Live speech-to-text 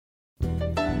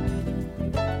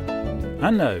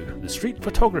And now, the Street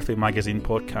Photography Magazine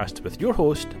podcast with your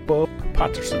host, Bob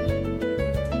Patterson.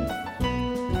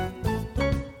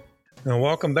 Now,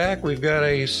 welcome back. We've got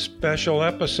a special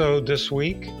episode this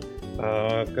week.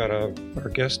 I've got our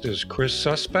guest is Chris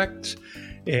Suspect,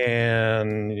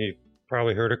 and you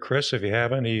probably heard of Chris. If you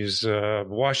haven't, he's a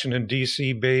Washington,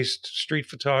 D.C. based street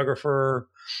photographer,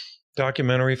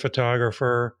 documentary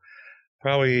photographer,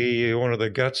 probably one of the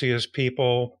gutsiest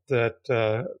people that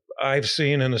I've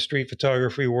seen in the street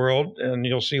photography world, and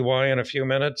you'll see why in a few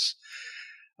minutes.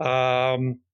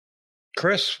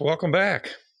 Chris, welcome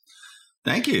back.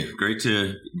 Thank you. Great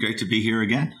to be here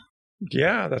again.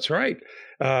 Yeah, that's right.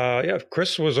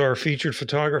 Chris was our featured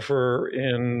photographer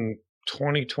in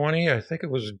 2020. I think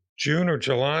it was June or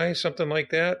July, something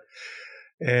like that.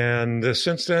 And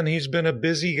since then, he's been a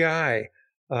busy guy,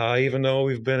 even though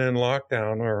we've been in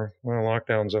lockdown, or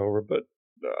lockdown's over, but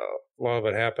a lot of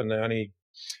it happened then. He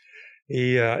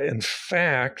in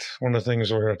fact, one of the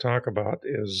things we're going to talk about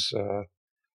is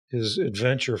his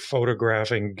adventure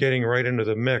photographing, getting right into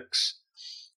the mix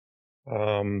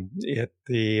at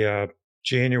the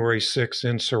January 6th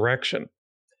insurrection.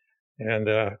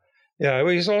 And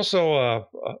he's also a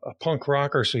punk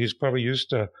rocker, so he's probably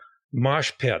used to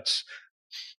mosh pits.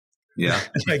 Yeah.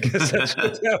 I guess that's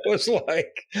what that was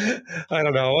like. I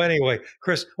don't know. Anyway,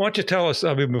 Chris, why don't you tell us,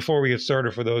 before we get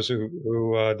started, for those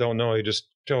who don't know, you just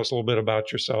tell us a little bit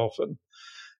about yourself and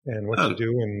what you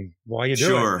do and why you do it.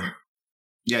 Sure.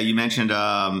 Yeah, you mentioned,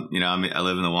 I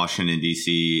live in the Washington,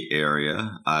 D.C.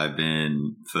 area. I've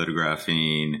been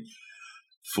photographing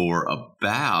for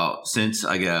since,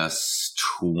 I guess,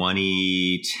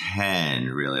 2010,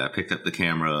 really. I picked up the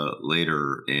camera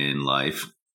later in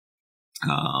life,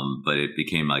 but it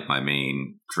became like my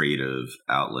main creative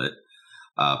outlet.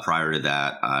 Prior to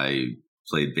that, I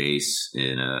played bass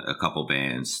in a couple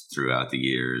bands throughout the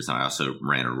years. And I also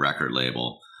ran a record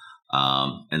label.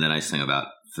 And the nice thing about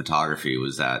photography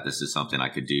was that this is something I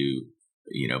could do,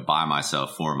 by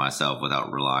myself, for myself,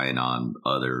 without relying on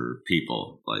other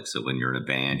people. Like, so when you're in a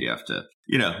band, you have to,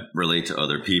 relate to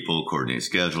other people, coordinate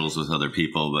schedules with other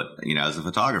people. But, as a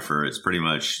photographer, it's pretty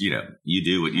much, you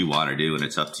do what you want to do, and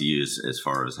it's up to you as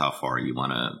far as how far you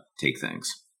want to take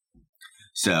things.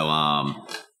 So,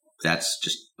 that's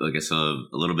just, I guess, a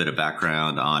little bit of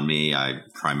background on me. I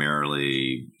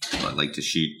like to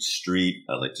shoot street.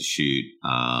 I like to shoot,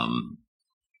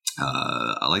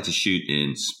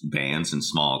 in bands and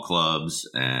small clubs,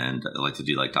 and I like to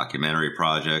do like documentary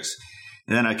projects.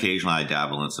 And then occasionally I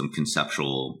dabble in some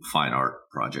conceptual fine art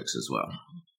projects as well.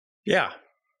 Yeah,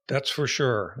 that's for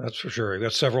sure. That's for sure. You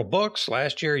got several books.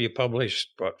 Last year you published,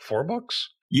 4 books?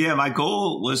 Yeah, my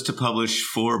goal was to publish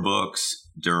 4 books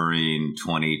during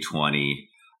 2020.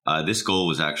 This goal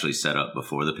was actually set up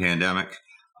before the pandemic.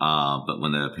 But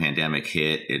when the pandemic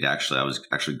hit, I was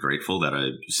actually grateful that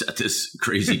I set this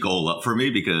crazy goal up for me,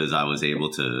 because I was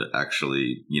able to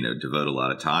actually, devote a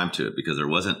lot of time to it, because there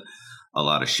wasn't a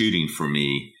lot of shooting for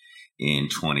me in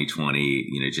 2020,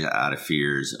 just out of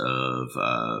fears of,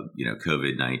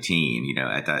 COVID-19.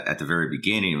 At the very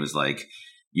beginning, it was like,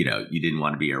 you didn't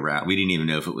want to be around. We didn't even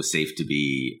know if it was safe to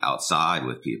be outside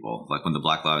with people. Like when the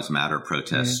Black Lives Matter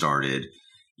protests started,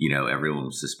 everyone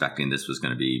was suspecting this was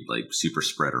going to be like super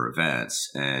spreader events.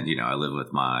 And, I live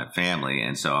with my family.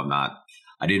 And so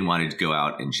I didn't want to go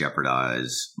out and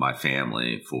jeopardize my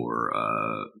family for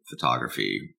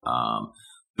photography.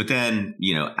 But then,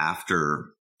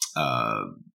 after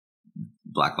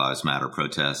Black Lives Matter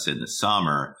protests in the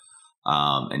summer,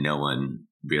 and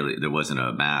there wasn't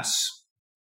a mass,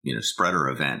 spreader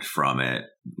event from it,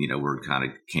 word kind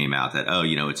of came out that,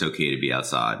 it's okay to be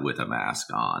outside with a mask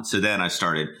on. So then I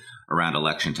started around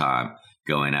election time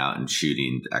going out and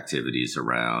shooting activities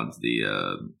around the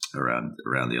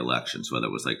around the elections, whether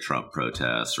it was like Trump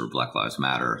protests or Black Lives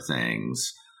Matter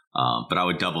things. But I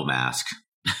would double mask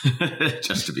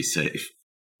just to be safe.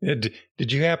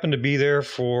 Did you happen to be there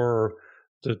for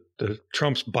the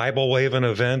Trump's Bible waving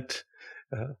event?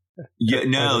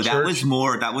 That was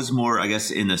more, I guess,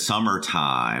 in the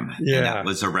summertime. Yeah. And that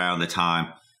was around the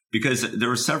time, because there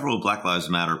were several Black Lives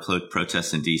Matter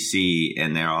protests in DC,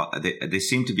 and they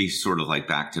seem to be sort of like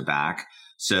back to back.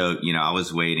 So, I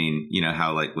was waiting,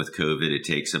 how like with COVID, it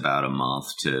takes about a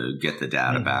month to get the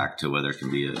data back to whether it can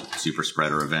be a super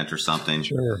spreader event or something.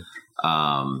 Sure.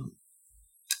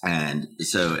 And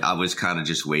so I was kind of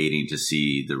just waiting to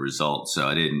see the results. So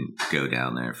I didn't go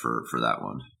down there for that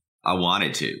one. I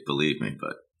wanted to, believe me,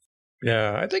 but.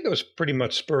 Yeah, I think it was pretty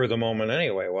much spur of the moment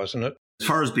anyway, wasn't it? As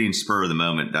far as being spur of the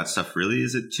moment, that stuff really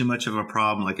isn't too much of a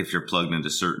problem. Like if you're plugged into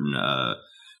certain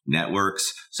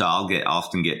networks. So I'll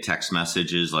often get text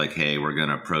messages like, hey, we're going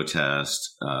to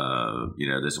protest,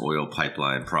 this oil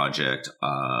pipeline project,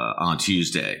 on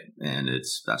Tuesday. And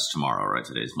that's tomorrow, right?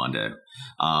 Today's Monday.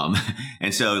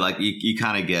 And so like you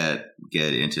kind of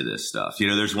get into this stuff.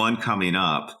 There's one coming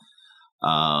up,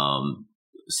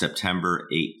 September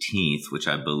 18th, which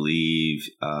I believe,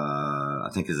 I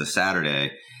think is a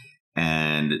Saturday.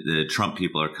 And the Trump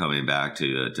people are coming back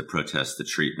to protest the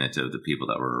treatment of the people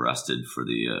that were arrested for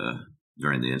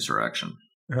during the insurrection.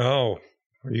 Oh,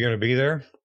 are you going to be there?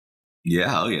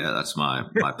 Yeah, that's my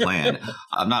plan.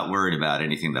 I'm not worried about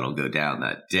anything that'll go down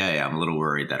that day. I'm a little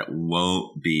worried that it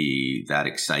won't be that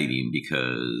exciting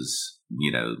because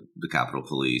the Capitol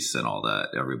Police and all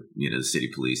that, the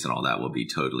city police and all that will be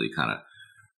totally kind of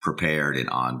prepared and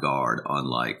on guard,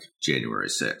 unlike January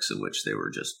 6th, in which they were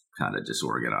just kind of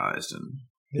disorganized and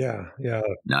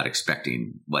not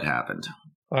expecting what happened.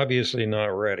 Obviously not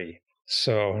ready.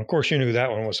 So, of course, you knew that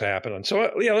one was happening.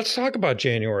 So, let's talk about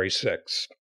January 6th.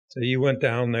 So you went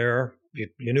down there. You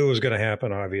knew it was going to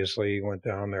happen, obviously. You went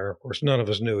down there. Of course, none of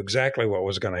us knew exactly what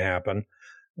was going to happen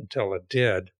until it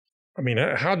did. I mean,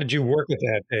 how did you work it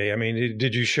that day? I mean,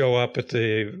 did you show up at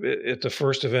the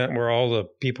first event where all the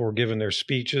people were giving their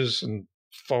speeches and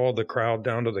followed the crowd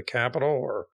down to the Capitol,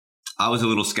 or? I was a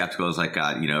little skeptical. I was like,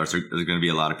 God, there's going to be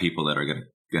a lot of people that are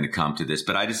going to come to this.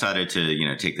 But I decided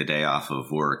to, take the day off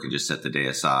of work and just set the day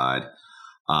aside.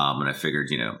 And I figured,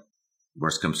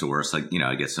 worst comes to worst, like,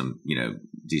 I get some,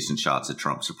 decent shots at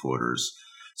Trump supporters.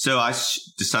 So I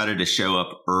decided to show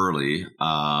up early.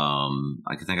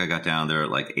 I think I got down there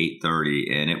at like 8:30,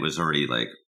 and it was already like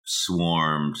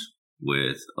swarmed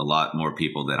with a lot more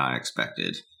people than I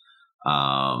expected.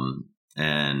 I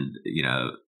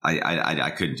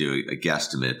couldn't do a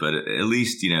guesstimate, but at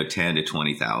least, 10 to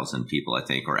 20,000 people, I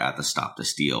think, were at the Stop the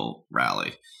Steal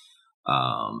rally.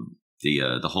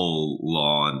 The whole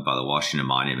lawn by the Washington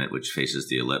Monument, which faces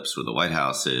the ellipse where the White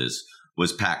House is,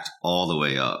 was packed all the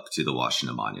way up to the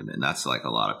Washington Monument. And that's like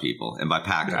a lot of people. And by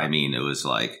packed, I mean, it was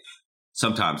like,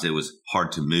 sometimes it was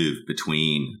hard to move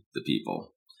between the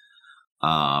people.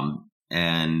 I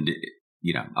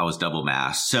was double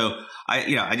masked. So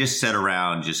I just sat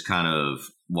around just kind of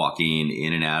walking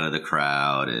in and out of the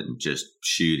crowd and just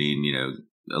shooting,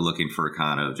 looking for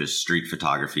kind of just street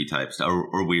photography type stuff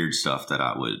or weird stuff that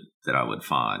I would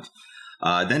find.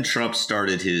 Then Trump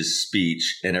started his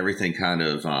speech, and everything kind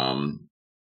of,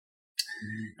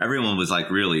 everyone was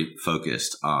like really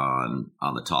focused on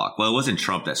the talk. Well, it wasn't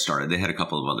Trump that started. They had a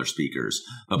couple of other speakers,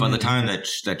 but by the time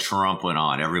that Trump went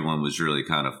on, everyone was really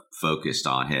kind of focused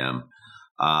on him.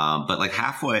 But like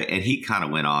halfway, and he kind of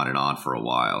went on and on for a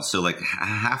while. So like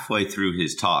halfway through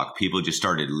his talk, people just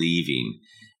started leaving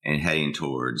and heading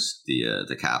towards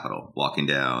the Capitol, walking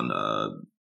down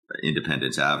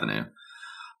Independence Avenue.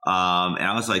 And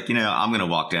I was like, I'm going to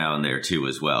walk down there too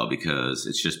as well, because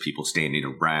it's just people standing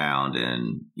around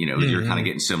and, you're kind of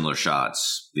getting similar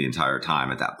shots the entire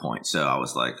time at that point. So I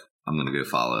was like, I'm going to go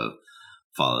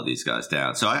follow these guys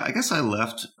down. So I guess I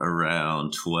left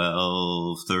around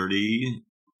 12:30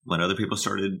 when other people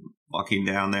started walking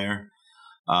down there.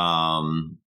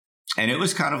 And it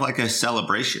was kind of like a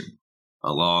celebration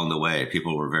along the way.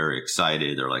 People were very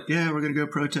excited. They're like, yeah, we're going to go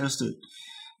protest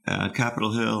at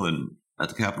Capitol Hill and at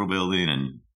the Capitol building.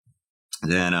 And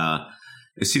then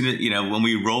it seemed that, when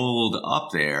we rolled up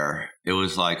there, it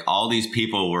was like all these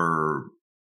people were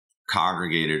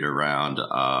congregated around,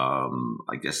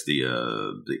 I guess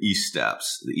the east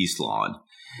steps, the east lawn,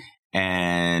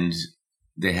 and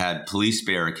they had police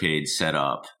barricades set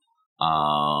up,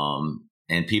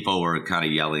 and people were kind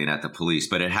of yelling at the police,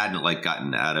 but it hadn't like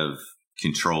gotten out of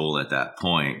control at that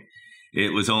point.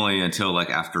 It was only until like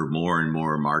after more and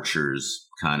more marchers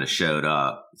kind of showed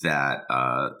up that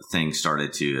things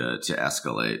started to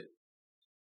escalate,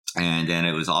 and then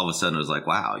it was all of a sudden it was like,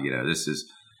 wow, this is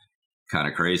kind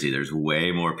of crazy. There's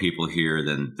way more people here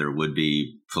than there would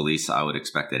be police I would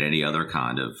expect at any other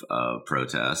kind of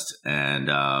protest. And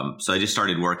so I just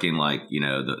started working like,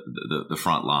 the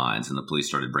front lines, and the police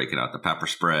started breaking out the pepper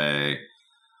spray.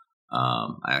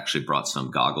 I actually brought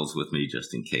some goggles with me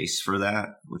just in case for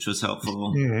that, which was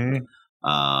helpful. Mm-hmm.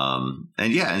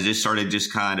 And just started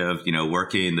just kind of,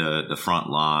 working the front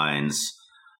lines.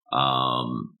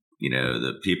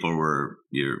 The people were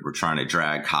trying to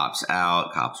drag cops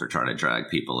out. Cops were trying to drag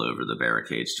people over the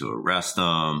barricades to arrest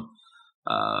them.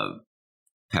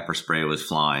 Pepper spray was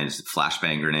flying.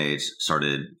 Flashbang grenades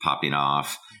started popping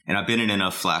off. And I've been in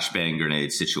enough flashbang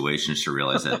grenade situations to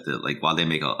realize that while they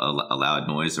make a loud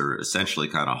noise, they're essentially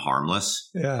kind of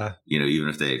harmless. Yeah. Even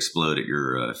if they explode at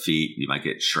your feet, you might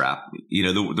get shrapnel.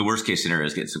 The worst case scenario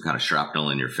is getting some kind of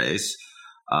shrapnel in your face.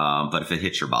 But if it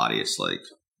hits your body, it's like,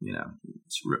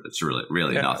 it's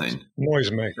really nothing.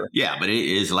 Noisemaker. Yeah, but it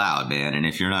is loud, man. And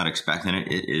if you're not expecting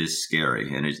it, it is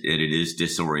scary. And it is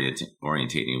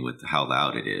disorientating with how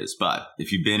loud it is. But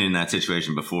if you've been in that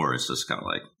situation before, it's just kind of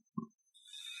like,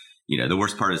 the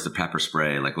worst part is the pepper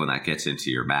spray, like when that gets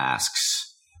into your masks,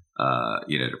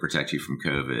 to protect you from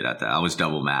COVID. I was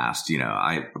double masked.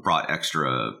 I brought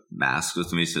extra masks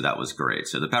with me, so that was great.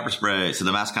 So the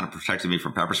mask kind of protected me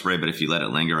from pepper spray, but if you let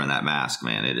it linger in that mask,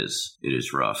 man, it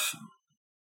is rough.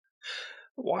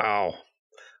 Wow.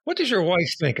 What does your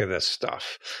wife think of this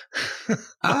stuff?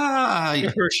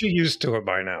 Or she used to it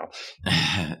by now?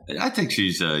 I think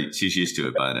she's used to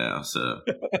it by now. So.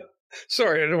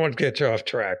 Sorry, I don't want to get you off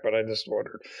track, but I just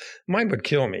wondered. Mine would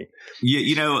kill me.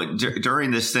 Yeah,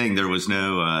 during this thing, there was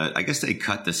no. I guess they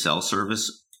cut the cell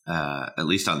service, at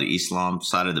least on the Islam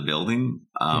side of the building,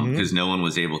 because no one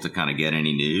was able to kind of get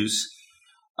any news.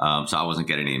 So I wasn't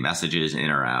getting any messages in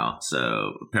or out.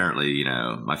 So apparently,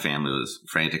 my family was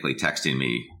frantically texting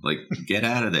me like, "Get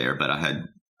out of there!" But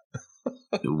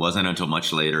it wasn't until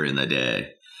much later in the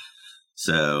day.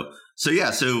 So I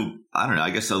don't know. I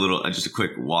guess just a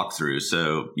quick walkthrough.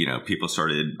 So, people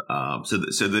started.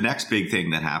 So the next big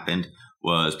thing that happened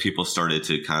was people started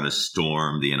to kind of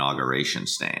storm the inauguration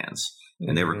stands,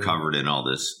 and they were covered in all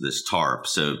this tarp.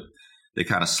 So they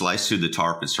kind of sliced through the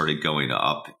tarp and started going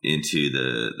up into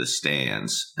the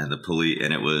stands, and the police.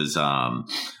 And it was a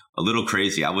little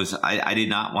crazy. I did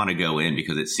not want to go in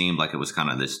because it seemed like it was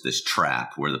kind of this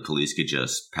trap where the police could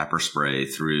just pepper spray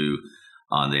through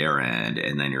on their end,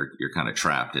 and then you're kind of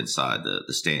trapped inside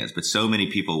the stands. But so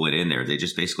many people went in there, they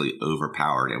just basically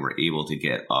overpowered and were able to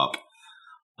get up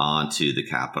onto the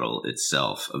Capitol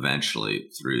itself eventually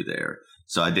through there.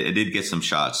 So I did get some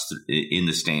shots in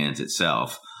the stands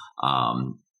itself.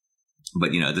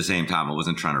 But at the same time, I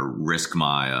wasn't trying to risk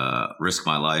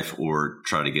my life or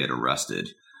try to get arrested.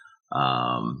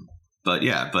 And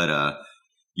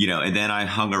then I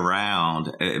hung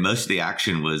around. Most of the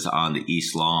action was on the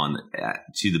East Lawn,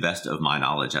 to the best of my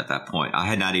knowledge at that point. I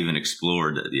had not even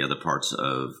explored the other parts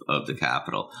of the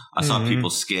Capitol. I saw people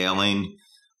scaling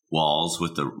walls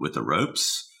with the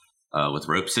ropes, with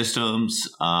rope systems.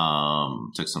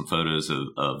 Took some photos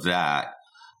of that.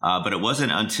 But it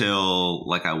wasn't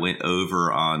until I went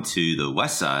over onto the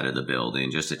west side of the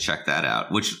building just to check that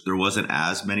out, which there wasn't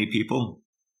as many people.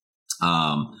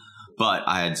 But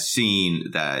I had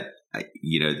seen that,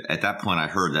 at that point, I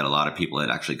heard that a lot of people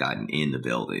had actually gotten in the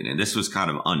building. And this was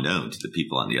kind of unknown to the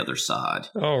people on the other side.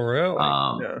 Oh, really?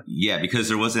 Yeah, because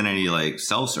there wasn't any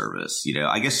cell service.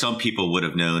 I guess some people would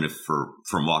have known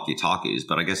from walkie-talkies,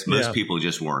 but I guess most people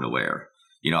just weren't aware.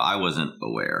 I wasn't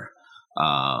aware.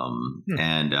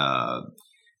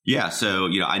 So,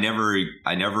 I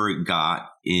never got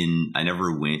in, I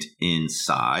never went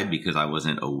inside because I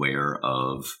wasn't aware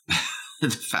of the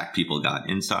fact people got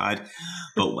inside,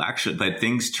 but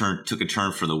things took a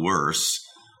turn for the worse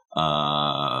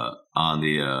on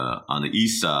the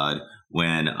east side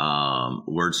when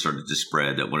word started to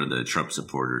spread that one of the Trump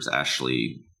supporters,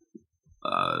 Ashley,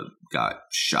 got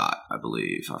shot. I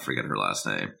believe, I forget her last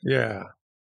name. Yeah,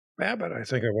 Babbitt, I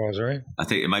think it was, right? I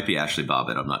think it might be Ashley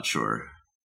Babbitt. I'm not sure.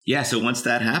 Yeah, so once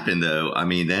that happened, though,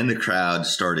 then the crowd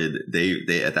started.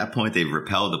 They at that point they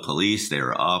repelled the police. They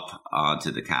were up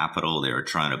onto the Capitol. They were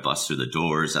trying to bust through the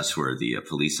doors. That's where the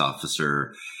police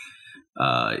officer,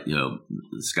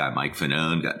 this guy Mike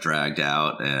Fanone, got dragged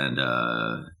out and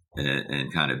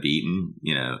kind of beaten.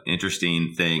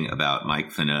 Interesting thing about Mike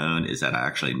Fanone is that I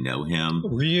actually know him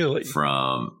really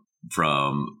from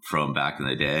back in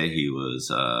the day. He was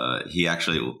I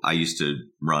used to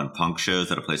run punk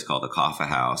shows at a place called the Coffee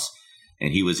House,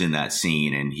 and he was in that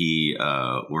scene, and he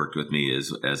worked with me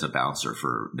as a bouncer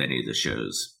for many of the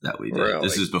shows that we did. Really?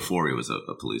 This is before he was a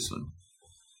policeman.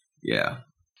 Yeah.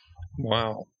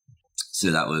 Wow. So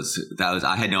that was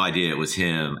I had no idea it was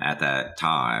him at that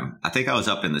time. I think I was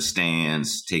up in the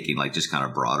stands taking just kind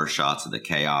of broader shots of the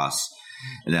chaos,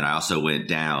 and then I also went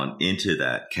down into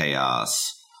that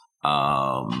chaos.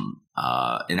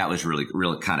 And that was really,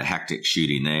 really kind of hectic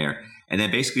shooting there. And then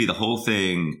basically the whole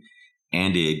thing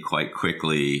ended quite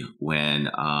quickly when,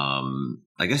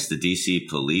 I guess the DC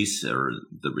police or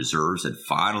the reserves had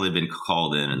finally been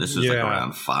called in. And this was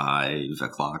around 5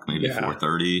 o'clock, maybe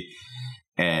 4:30.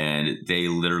 And they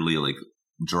literally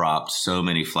dropped so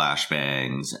many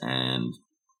flashbangs and,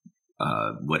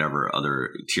 whatever other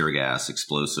tear gas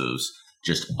explosives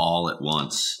just all at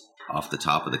once off the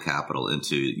top of the Capitol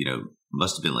into,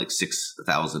 must have been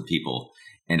 6,000 people.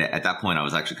 And at that point, I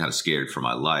was actually kind of scared for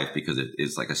my life because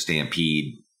it's like a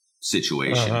stampede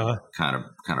situation kind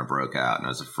of broke out, and I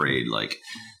was afraid like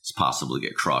it's possible to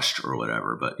get crushed or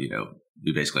whatever. But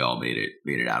we basically all made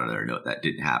it out of there. No, that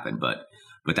didn't happen. But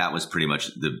that was pretty much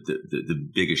the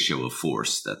biggest show of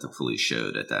force that the police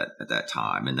showed at that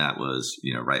time, and that was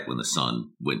right when the sun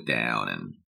went down,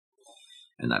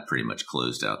 and that pretty much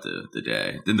closed out the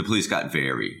day. Then the police got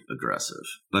very aggressive,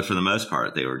 but for the most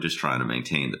part, they were just trying to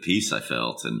maintain the peace, I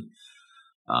felt, and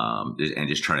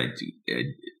just trying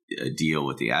to deal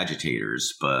with the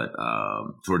agitators. But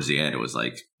towards the end, it was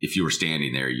like if you were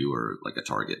standing there, you were like a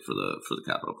target for the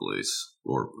Capitol Police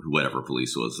or whatever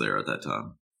police was there at that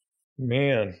time.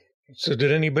 Man. So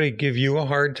did anybody give you a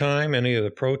hard time? Any of the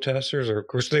protesters? Or of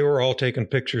course they were all taking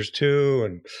pictures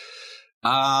too.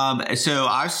 And so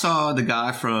I saw the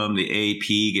guy from the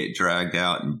AP get dragged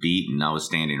out and beaten. I was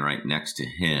standing right next to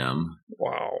him.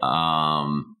 Wow.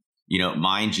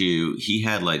 Mind you, he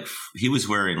was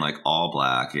wearing like all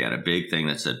black. He had a big thing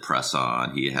that said press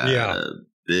on. He had a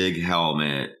big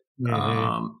helmet.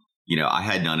 Mm-hmm. I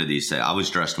had none of these things. I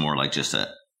was dressed more like just an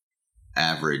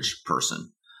average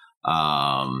person.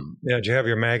 Did you have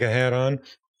your MAGA hat on?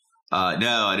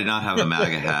 No, I did not have a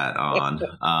MAGA hat on.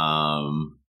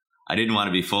 I didn't want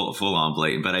to be full on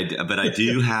blatant, but I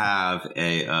do have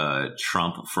a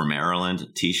Trump for Maryland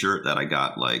T-shirt that I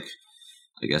got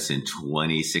I guess in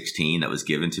 2016 that was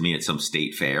given to me at some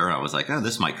state fair. I was like, oh,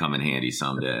 this might come in handy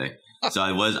someday. So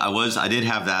I did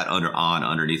have that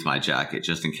underneath my jacket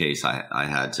just in case I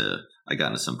got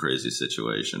into some crazy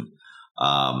situation.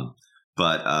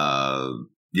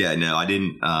 Yeah, no, I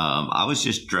didn't. I was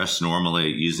just dressed normally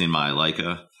using my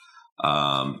Leica.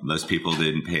 Most people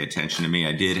didn't pay attention to me.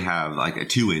 I did have like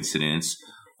 2 incidents.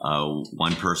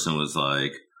 One person was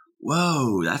like,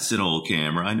 whoa, that's an old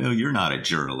camera. I know you're not a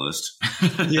journalist.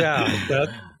 Yeah,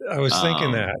 I was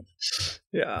thinking that.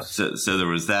 Yeah. So there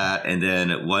was that. And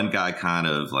then one guy kind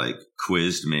of like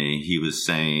quizzed me. He was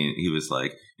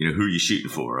like, who are you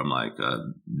shooting for? I'm like,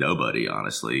 nobody,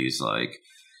 honestly. He's like,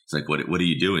 what are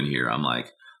you doing here? I'm like,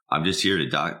 I'm just here to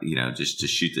just to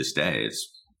shoot this day. It's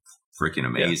freaking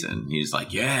amazing. Yeah. He's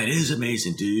like, yeah, it is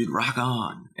amazing, dude. Rock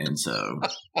on. And so.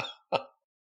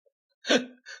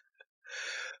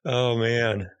 Oh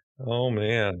man.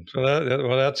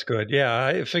 So that's good. Yeah.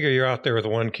 I figure you're out there with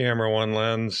one camera, one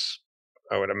lens,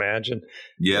 I would imagine.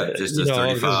 Yeah. Just a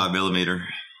 35 millimeter.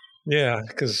 Yeah.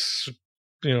 Cause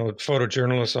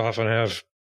photojournalists often have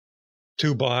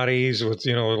 2 bodies with,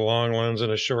 a long lens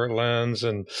and a short lens,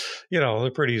 and,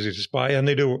 they're pretty easy to spy. And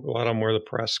they do, a lot of them wear the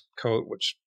press coat,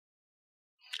 which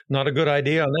not a good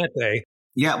idea on that day.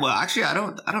 Yeah. Well, actually, I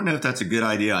don't know if that's a good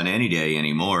idea on any day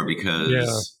anymore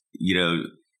because,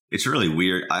 it's really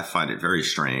weird. I find it very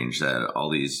strange that all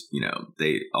these,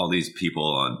 all these people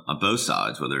on both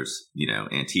sides, whether it's,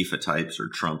 Antifa types or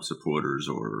Trump supporters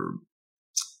or,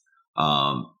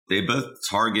 they both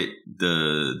target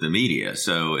the media.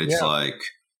 So it's like,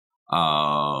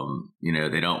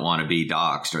 they don't want to be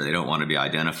doxxed or they don't want to be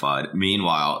identified.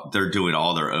 Meanwhile, they're doing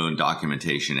all their own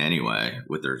documentation anyway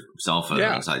with their cell phones.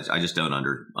 Yeah. I just don't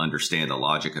understand the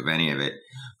logic of any of it.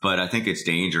 But I think it's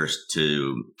dangerous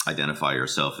to identify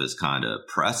yourself as kind of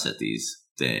press at these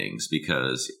things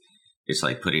because it's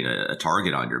like putting a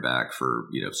target on your back for,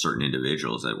 certain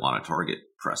individuals that want to target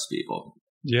press people.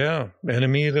 Yeah.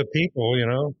 Enemy of the people,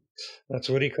 that's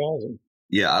what he calls them.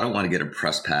 Yeah. I don't want to get a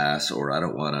press pass or I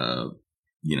don't want to,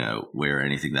 wear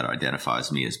anything that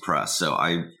identifies me as press. So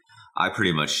I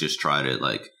pretty much just try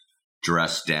to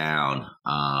dress down,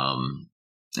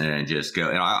 and just go.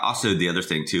 And I also, the other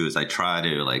thing too, is I try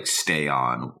to stay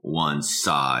on one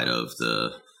side of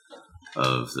the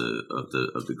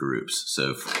groups.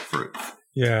 So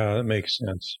that makes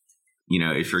sense.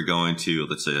 If you're going to,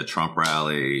 let's say, a Trump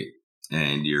rally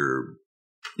and you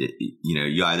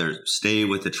either stay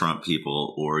with the Trump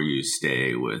people or you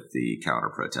stay with the counter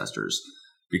protesters,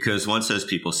 because once those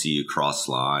people see you cross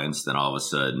lines, then all of a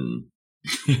sudden,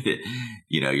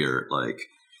 you're like,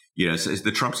 so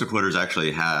the Trump supporters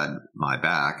actually had my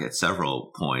back at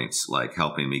several points,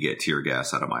 helping me get tear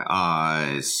gas out of my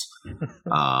eyes.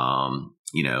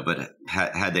 But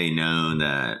had they known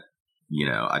that,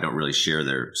 I don't really share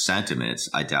their sentiments,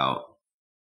 I doubt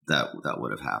that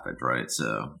would have happened. Right.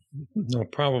 So. No,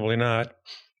 probably not.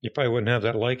 You probably wouldn't have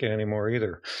that Leica anymore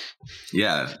either.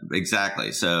 Yeah,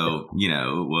 exactly. So,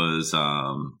 it was,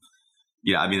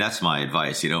 that's my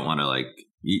advice. You don't want to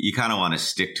you kind of want to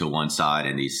stick to one side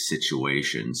in these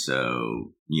situations.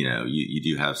 So, you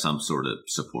do have some sort of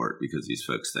support because these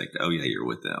folks think, oh, yeah, you're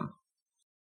with them.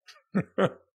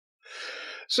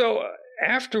 So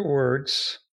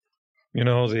afterwards, the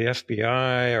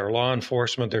FBI or law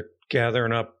enforcement, they're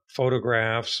gathering up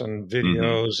photographs and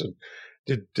videos. Mm-hmm. And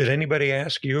Did anybody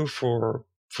ask you for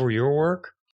your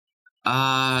work?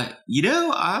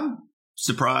 I'm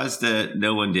surprised that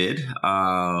no one did.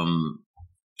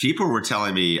 People were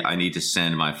telling me I need to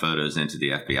send my photos into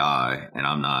the FBI, and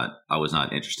I was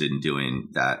not interested in doing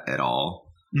that at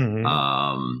all. Mm-hmm.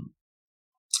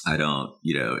 I don't,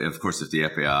 of course, if the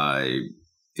FBI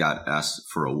got asked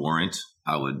for a warrant,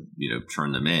 I would,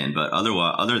 turn them in. But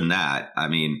other than that, I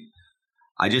mean,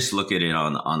 I just look at it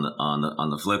on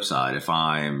the flip side. If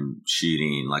I'm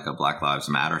shooting like a Black Lives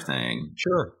Matter thing,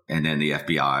 sure, and then the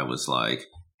FBI was like,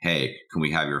 "Hey, can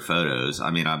we have your photos?" I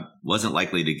mean, I wasn't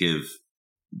likely to give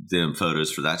them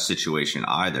photos for that situation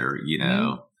either,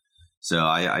 Mm-hmm. So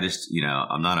I just,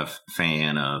 I'm not a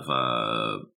fan of,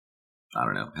 I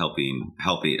don't know, helping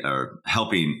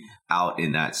out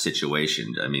in that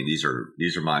situation. I mean, these are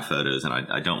my photos, and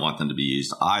I don't want them to be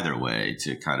used either way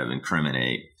to kind of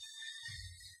incriminate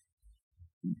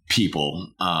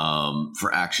people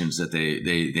for actions that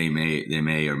they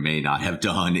may or may not have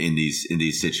done in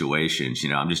these situations.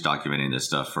 I'm just documenting this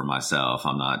stuff for myself.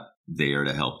 I'm not there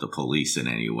to help the police in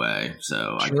any way.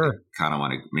 So sure. I kind of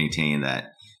want to maintain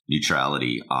that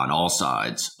neutrality on all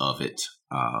sides of it.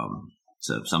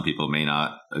 So some people may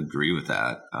not agree with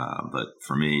that, but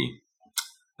for me,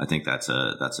 I think that's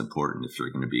important if you're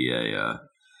going to be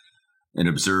an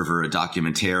observer, a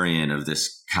documentarian of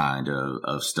this kind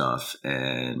of stuff,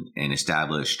 and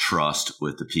establish trust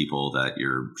with the people that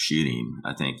you're shooting.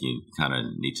 I think you kind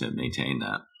of need to maintain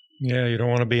that. Yeah, you don't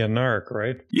want to be a narc,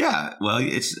 right? Yeah, well,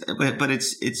 it's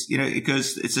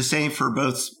the same for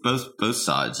both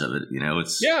sides of it.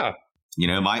 Yeah.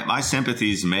 My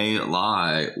sympathies may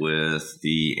lie with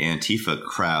the Antifa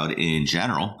crowd in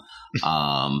general,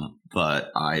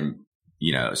 but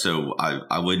so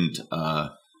I wouldn't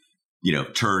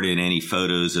turn in any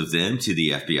photos of them to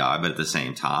the FBI. But at the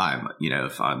same time,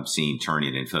 if I'm seen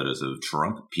turning in photos of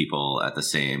Trump people at the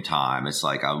same time, it's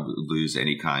like I would lose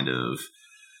any kind of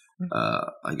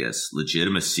I guess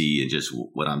legitimacy in just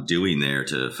what I'm doing there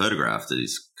to photograph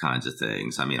these kinds of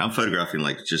things. I mean, I'm photographing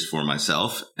like just for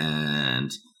myself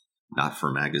and not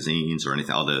for magazines or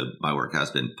anything, although my work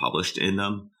has been published in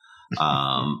them.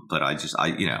 But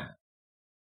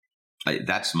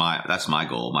that's my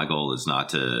goal. My goal is not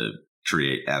to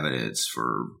create evidence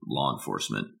for law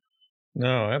enforcement.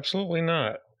 No, absolutely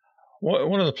not.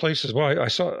 One of the places,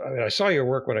 I saw your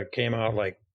work when it came out,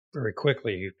 like, very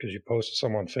quickly because you posted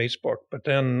some on Facebook, but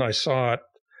then I saw it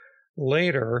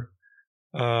later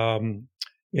in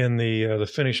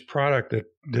the finished product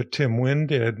that Tim Wynn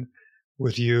did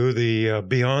with you, the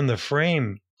Beyond the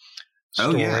Frame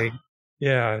story. Oh,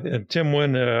 yeah. And Tim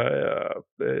Wynn,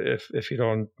 if you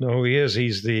don't know who he is,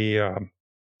 he's the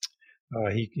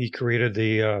he created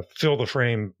the Fill the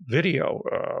Frame video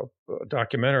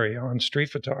documentary on street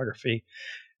photography,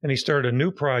 and he started a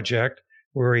new project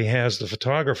where he has the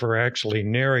photographer actually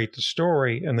narrate the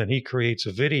story, and then he creates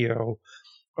a video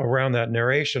around that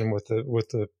narration with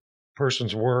the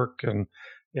person's work and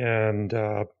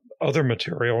other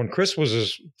material. And Chris was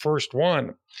his first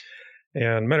one.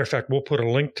 And matter of fact, we'll put a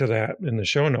link to that in the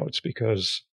show notes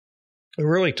because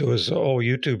really to his whole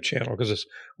YouTube channel, because it's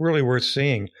really worth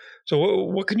seeing. So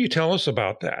what can you tell us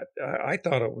about that? I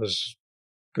thought it was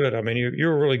good. I mean,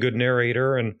 you're a really good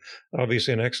narrator and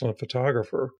obviously an excellent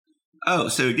photographer. Oh,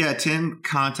 so yeah, Tim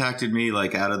contacted me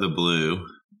like out of the blue.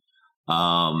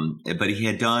 But he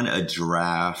had done a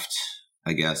draft,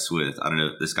 I guess, with, I don't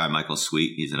know, this guy, Michael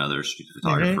Sweet. He's another street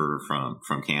photographer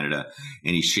from Canada.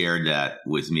 And he shared that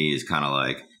with me as kind of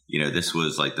like, this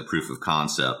was like the proof of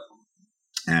concept.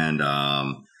 And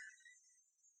I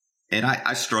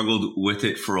struggled with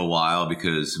it for a while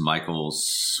because Michael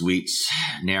Sweet's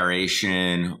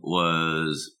narration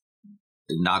was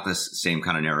not the same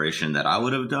kind of narration that I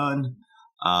would have done.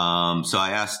 So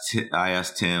I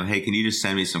asked him, hey, can you just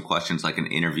send me some questions like an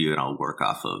interview and I'll work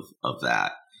off of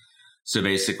that. So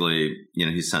basically,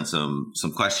 he sent some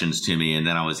questions to me and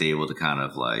then I was able to kind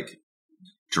of like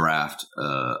draft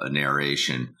a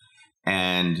narration.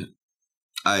 And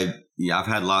I've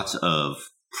had lots of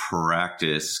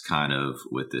practice kind of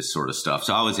with this sort of stuff.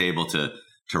 So I was able to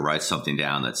write something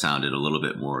down that sounded a little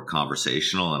bit more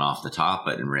conversational and off the top,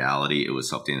 but in reality, it was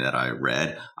something that I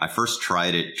read. I first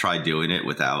tried doing it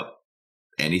without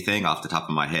anything off the top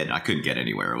of my head. And I couldn't get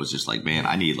anywhere. It was just like, man,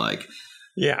 I need like,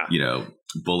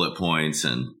 bullet points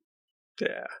and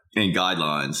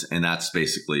guidelines. And that's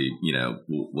basically,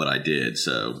 what I did.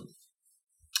 So,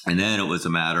 and then it was a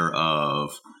matter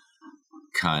of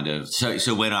kind of,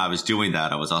 so when I was doing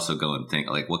that, I was also going to think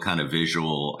like, what kind of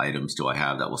visual items do I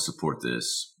have that will support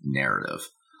this narrative?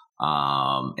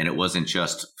 And it wasn't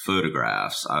just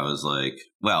photographs. I was like,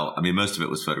 well, I mean, most of it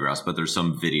was photographs, but there's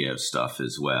some video stuff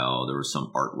as well. There was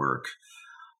some artwork.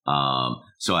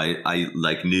 So I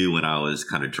like knew when I was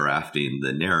kind of drafting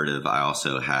the narrative, I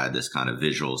also had this kind of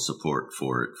visual support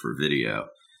for it for video.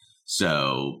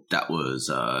 So that was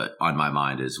on my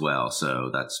mind as well. So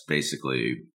that's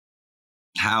basically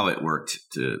how it worked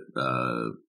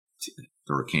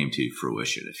or came to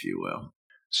fruition, if you will.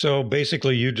 So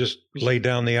basically you just laid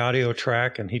down the audio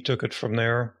track and he took it from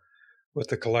there with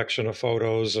the collection of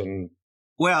photos and...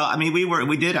 Well, I mean,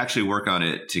 we did actually work on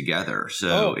it together.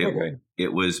 So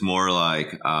it was more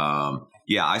like,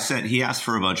 he asked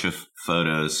for a bunch of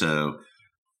photos. So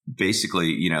basically,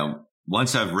 you know,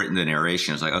 once I've written the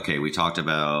narration, it's like, okay, we talked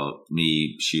about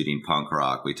me shooting punk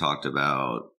rock. We talked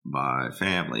about my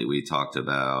family. We talked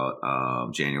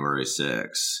about January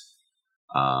 6th.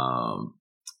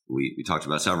 We talked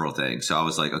about several things. So I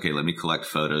was like, okay, let me collect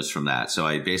photos from that. So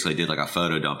I basically did like a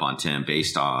photo dump on Tim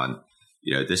based on,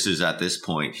 you know, this is at this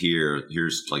point here.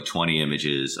 Here's like 20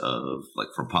 images of like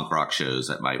from punk rock shows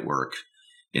that might work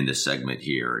in this segment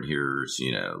here. And here's,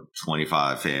 you know,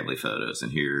 25 family photos.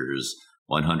 And here's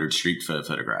 100 street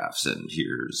photographs. And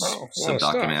here's some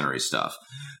documentary stuff.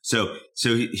 So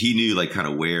he knew like kind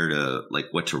of where to, like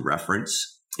what to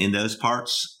reference in those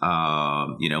parts.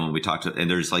 You know, when we talked to, and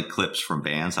there's like clips from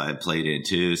bands I had played in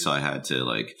too. So I had to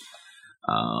like,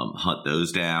 hunt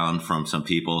those down from some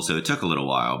people. So it took a little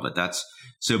while, but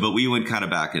but we went kind of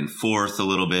back and forth a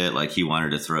little bit. Like he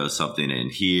wanted to throw something in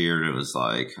here. And it was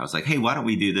like, I was like, hey, why don't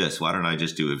we do this? Why don't I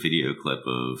just do a video clip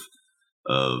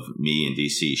of me and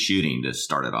DC shooting to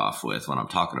start it off with when I'm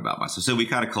talking about myself. So we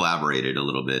kind of collaborated a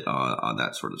little bit on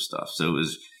that sort of stuff. So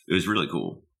it was really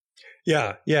cool.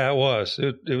 Yeah, it was.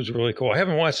 It was really cool. I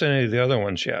haven't watched any of the other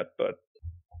ones yet, but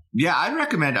yeah, I'd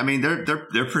recommend. I mean,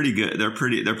 they're pretty good. They're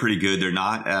pretty good. They're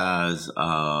not as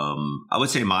I would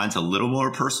say mine's a little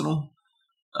more personal.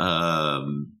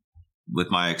 With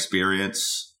my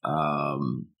experience,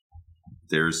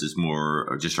 theirs is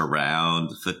more just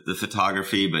around the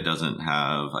photography, but doesn't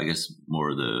have, I guess,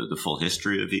 more the full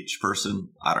history of each person.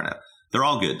 I don't know. They're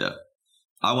all good though.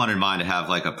 I wanted mine to have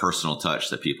like a personal touch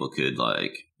that people could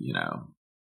like, you know,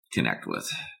 connect with.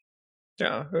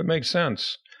 Yeah, it makes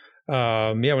sense.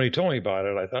 When he told me about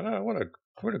it, I thought, oh,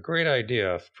 what a great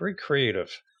idea. Very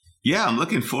creative. Yeah, I'm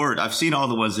looking forward. I've seen all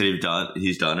the ones that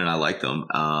he's done, and I like them.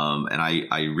 And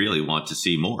I really want to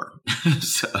see more.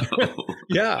 So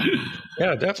yeah,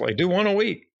 definitely do one a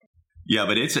week. Yeah,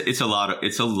 but it's a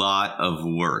lot of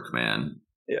work, man.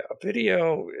 Yeah,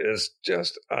 video is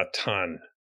just a ton.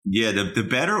 Yeah, the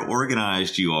better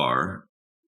organized you are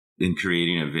in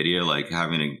creating a video, like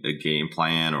having a game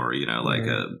plan or, you know, like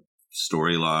a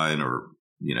storyline or,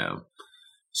 you know,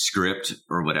 script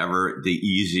or whatever, the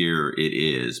easier it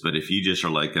is. But if you just are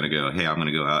like going to go, hey, I'm going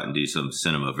to go out and do some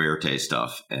cinema verite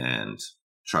stuff and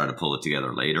try to pull it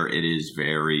together later, it is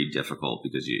very difficult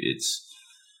because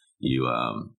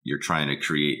you're trying to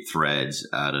create threads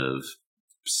out of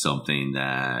something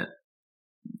that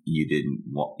you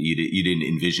didn't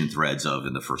envision threads of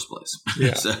in the first place.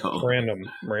 Yeah, so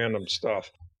random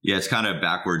stuff. Yeah, it's kind of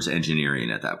backwards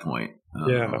engineering at that point.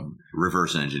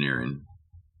 Reverse engineering.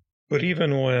 But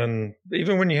even when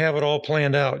you have it all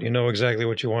planned out, you know exactly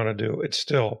what you want to do. It's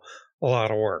still a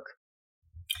lot of work.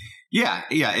 Yeah,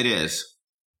 it is.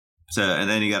 So, and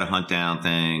then you got to hunt down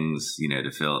things, you know,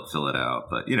 to fill it out.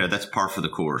 But you know, that's par for the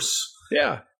course.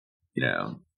 Yeah. You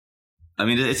know, I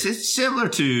mean, it's similar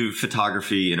to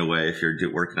photography in a way. If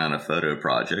you're working on a photo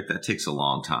project, that takes a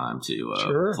long time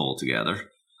to pull together.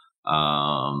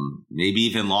 Maybe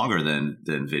even longer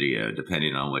than video,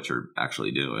 depending on what you're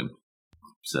actually doing.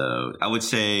 So I would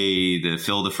say the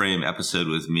Fill the Frame episode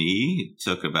with me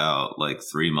took about like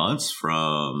 3 months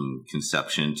from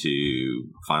conception to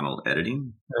final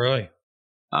editing. Really?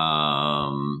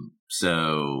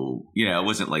 So, you know, it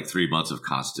wasn't like 3 months of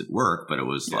constant work, but it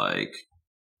was like,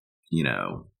 you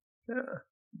know,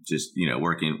 just, you know,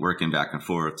 working back and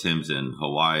forth. Tim's in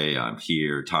Hawaii, I'm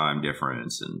here, time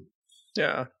difference. And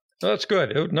yeah, that's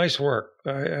good. Nice work.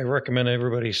 I recommend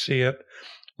everybody see it.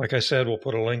 Like I said, we'll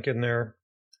put a link in there.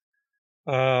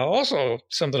 Also,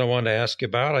 something I wanted to ask you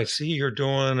about. I see you're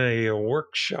doing a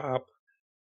workshop,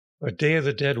 a Day of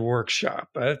the Dead workshop.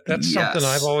 That's something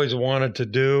I've always wanted to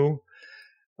do.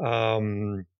 I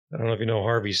don't know if you know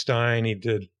Harvey Stein. He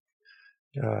did.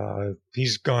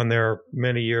 He's gone there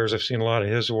many years. I've seen a lot of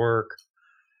his work.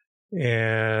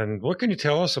 And what can you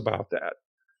tell us about that?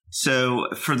 So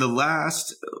for the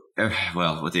last,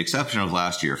 with the exception of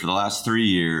last year, for the last 3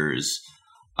 years,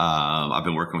 I've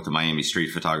been working with the Miami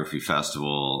Street Photography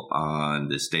Festival on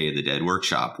this Day of the Dead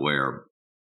workshop where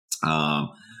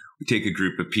We take a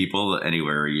group of people,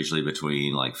 anywhere usually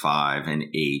between like 5 and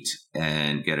 8,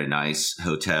 and get a nice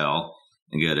hotel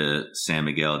and go to San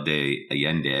Miguel de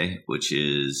Allende, which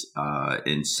is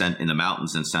in the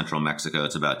mountains in central Mexico.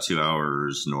 It's about 2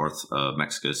 hours north of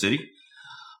Mexico City.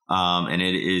 And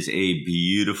it is a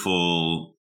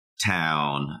beautiful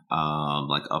town,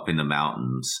 like up in the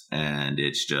mountains. And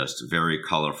it's just very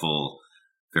colorful,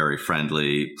 very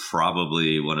friendly,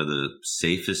 probably one of the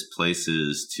safest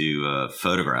places to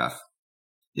photograph,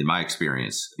 in my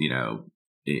experience,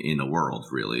 in the world,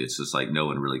 really. It's just like no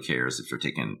one really cares if you're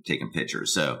taking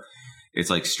pictures. So it's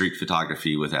like street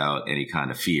photography without any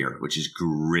kind of fear, which is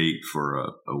great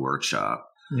for a workshop.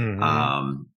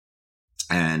 Mm-hmm.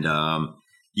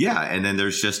 And then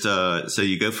there's just so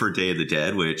you go for Day of the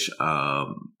Dead, which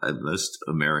most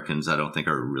Americans I don't think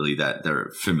are really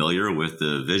they're familiar with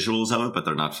the visuals of it, but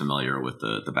they're not familiar with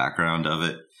the background of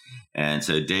it. And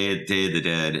so Day of the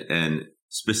Dead, and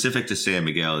specific to San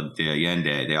Miguel de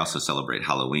Allende, they also celebrate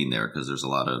Halloween there because there's a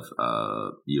lot of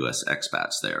U.S.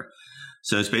 expats there.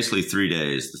 So it's basically 3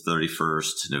 days: the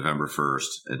 31st, November 1st,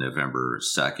 and November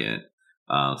 2nd.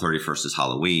 31st is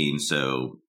Halloween,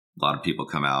 so a lot of people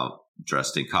come out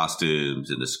dressed in costumes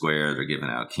in the square. They're giving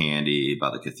out candy by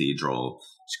the cathedral.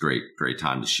 It's a great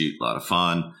time to shoot. A lot of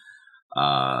fun.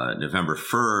 November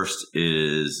 1st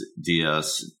is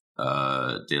Dias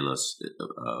de los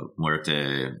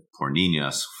Muerte por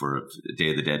Niños, for Day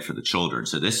of the Dead for the children.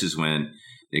 So this is when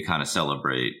they kind of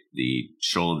celebrate the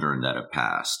children that have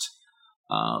passed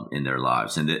in their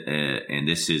lives. And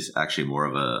this is actually more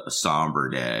of a somber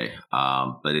day,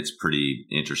 but it's pretty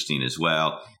interesting as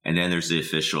well. And then there's the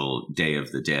official Day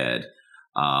of the Dead,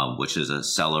 which is a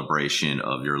celebration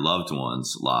of your loved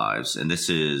ones' lives. And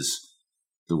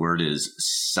the word is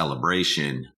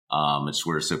celebration. It's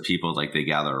where so people they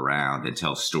gather around and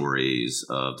tell stories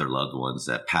of their loved ones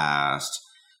that passed.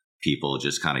 People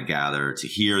just kind of gather to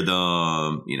hear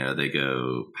them. They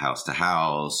go house to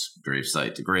house,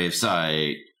 gravesite to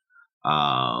gravesite.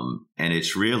 And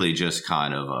it's really just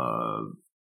kind of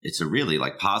it's a really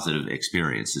positive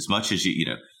experience, as much as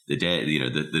the dead,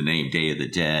 the name Day of the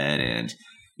Dead, and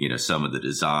some of the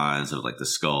designs of the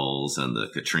skulls and the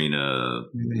Katrina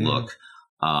look.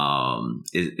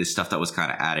 Is stuff that was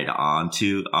kind of added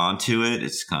onto it.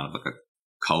 It's kind of like a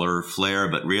color flare,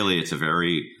 but really it's a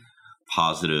very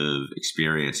positive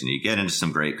experience. And you get into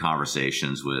some great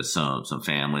conversations with some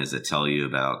families that tell you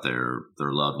about their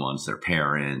loved ones, their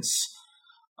parents,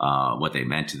 what they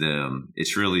meant to them.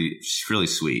 It's really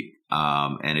sweet.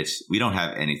 And we don't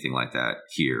have anything like that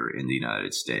here in the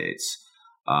United States.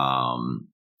 And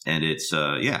it's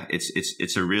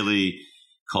a really,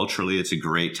 culturally, it's a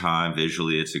great time.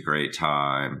 Visually, it's a great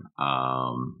time.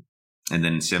 And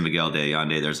then in San Miguel de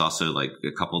Allende, there's also a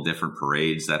couple different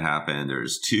parades that happen.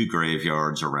 There's 2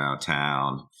 graveyards around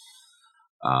town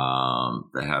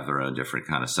that have their own different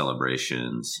kind of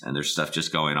celebrations. And there's stuff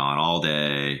just going on all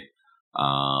day.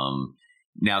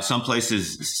 Now, some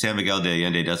places, San Miguel de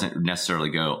Allende doesn't necessarily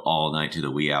go all night to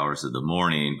the wee hours of the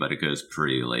morning, but it goes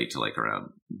pretty late to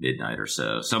around midnight or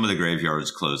so. Some of the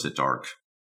graveyards close at dark.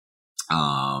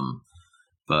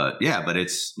 But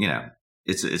it's,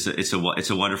 it's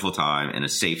a wonderful time and a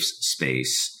safe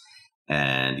space.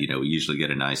 And, we usually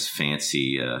get a nice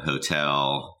fancy,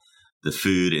 hotel. The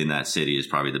food in that city is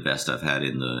probably the best I've had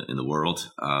in the world,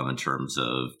 in terms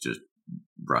of just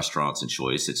restaurants and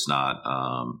choice. It's not,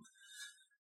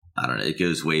 I don't know, it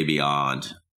goes way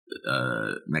beyond,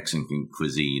 Mexican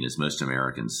cuisine as most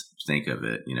Americans think of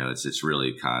it. It's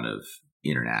really kind of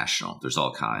international. There's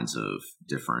all kinds of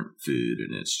different food,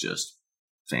 and it's just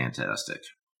fantastic.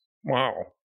 Wow.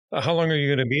 How long are you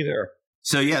going to be there?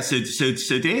 So Day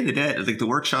of the Dead, the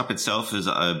workshop itself is,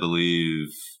 I believe,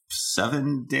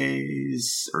 7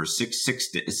 days or 6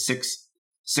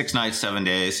 nights, 7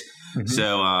 days. Mm-hmm.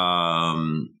 So,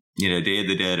 Day of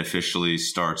the Dead officially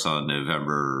starts on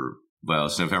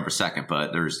it's November 2nd,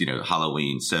 but there's,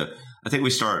 Halloween. So I think we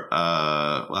start,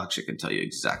 actually I can tell you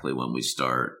exactly when we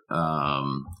start.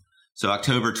 So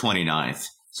October 29th.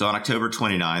 So on October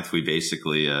 29th, we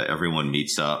basically, everyone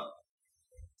meets up.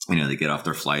 They get off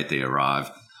their flight, they arrive.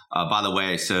 By the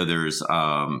way, so there's,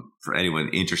 for anyone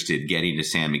interested, getting to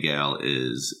San Miguel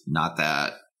is not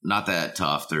that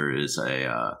tough. There is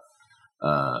an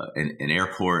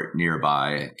airport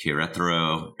nearby,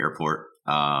 Querétaro Airport,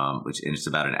 and it's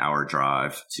about an hour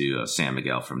drive to San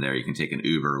Miguel. From there, you can take an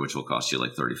Uber, which will cost you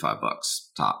 $35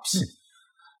 tops.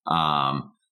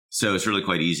 So it's really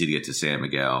quite easy to get to San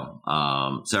Miguel.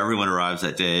 So everyone arrives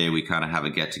that day. We kind of have a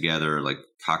get together,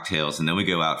 cocktails, and then we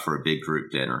go out for a big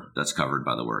group dinner that's covered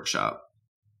by the workshop.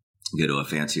 go to a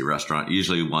fancy restaurant,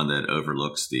 usually one that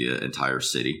overlooks the entire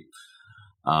city,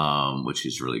 which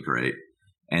is really great.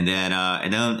 And then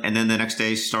the next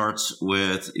day starts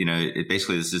with,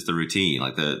 basically this is the routine.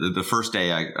 Like the first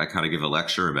day I kind of give a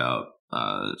lecture about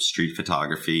street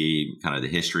photography, kind of the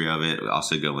history of it. We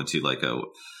also go into like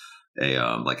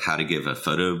like how to give a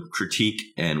photo critique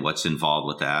and what's involved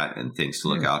with that and things to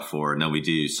look out for. And then we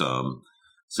do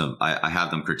I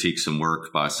have them critique some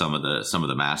work by some of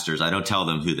the masters. I don't tell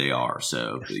them who they are.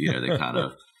 So, they kind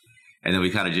of, and then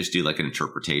we kind of just do like an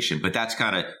interpretation, but that's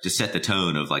kind of to set the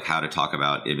tone of like how to talk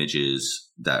about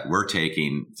images that we're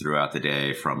taking throughout the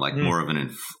day from like more of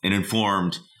an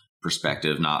informed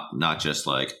perspective, not just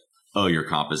like, oh, your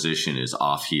composition is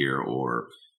off here, or,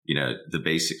 the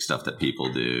basic stuff that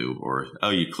people do, or,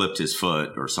 oh, you clipped his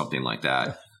foot or something like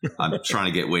that. I'm trying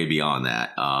to get way beyond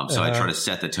that. So I try to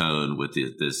set the tone with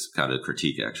this kind of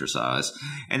critique exercise.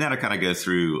 And then I kind of go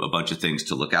through a bunch of things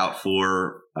to look out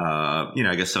for.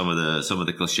 I guess some of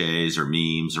the cliches or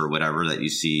memes or whatever that you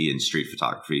see in street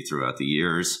photography throughout the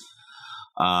years.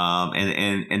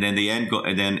 And then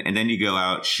you go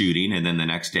out shooting. And then the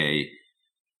next day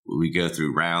we go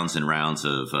through rounds and rounds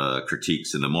of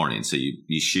critiques in the morning. So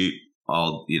you shoot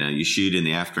you shoot in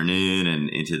the afternoon and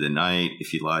into the night,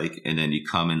 if you like, and then you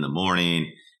come in the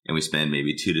morning and we spend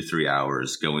maybe 2 to 3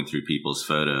 hours going through people's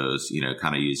photos,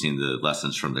 kind of using the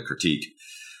lessons from the critique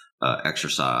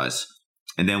exercise.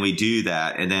 And then we do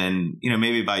that. And then,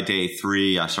 maybe by day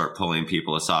 3, I start pulling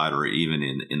people aside, or even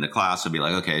in the class, I'll be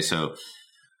like, okay, so,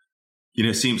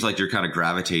 it seems like you're kind of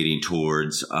gravitating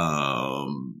towards,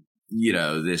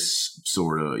 this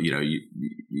sort of,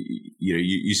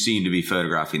 you seem to be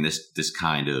photographing this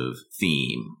kind of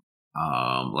theme.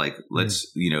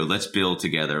 Let's build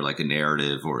together like a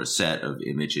narrative or a set of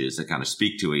images that kind of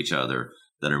speak to each other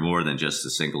that are more than just a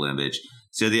single image.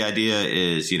 So the idea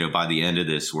is, by the end of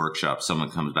this workshop,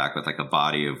 someone comes back with like a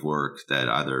body of work that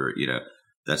either,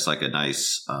 that's like a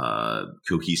nice,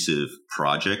 cohesive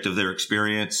project of their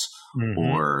experience,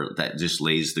 or that just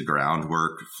lays the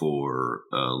groundwork for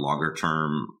a longer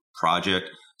term project.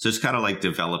 So it's kind of like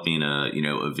developing a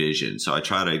vision. So I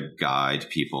try to guide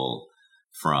people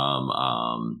from,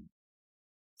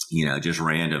 just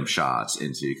random shots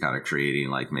into kind of creating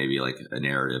like maybe like a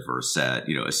narrative or a set,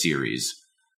 a series,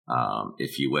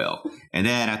 if you will. And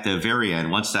then at the very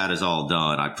end, once that is all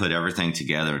done, I put everything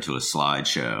together into a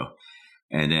slideshow.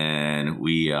 And then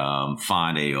we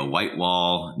find a white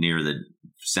wall near the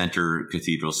center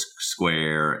Cathedral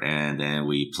Square, and then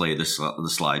we play the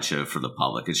slideshow for the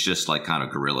public. It's just like kind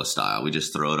of guerrilla style. We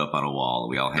just throw it up on a wall.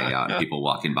 We all hang out, and people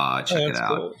walking by check it out.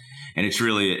 Cool. And it's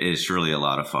really a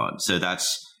lot of fun. So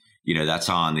that's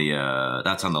on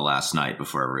the last night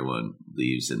before everyone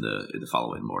leaves in the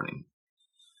following morning.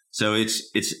 So it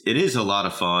is a lot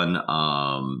of fun.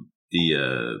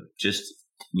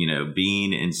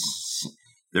 Being in.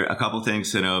 There are a couple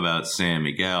things to know about San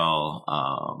Miguel,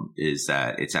 is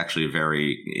that it's actually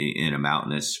in a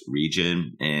mountainous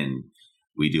region, and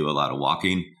we do a lot of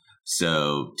walking.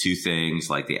 So 2 things,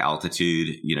 like the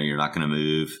altitude, you're not going to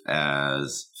move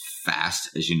as fast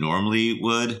as you normally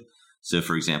would. So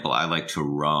for example, I like to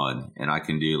run, and I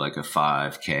can do like a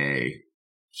 5K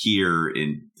here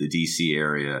in the DC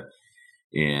area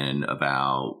in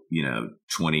about,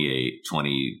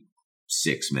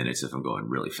 26 minutes if I'm going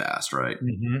really fast, right?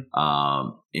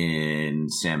 In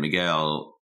San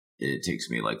Miguel, it takes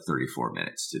me like 34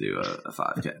 minutes to do a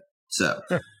 5K. So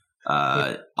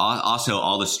also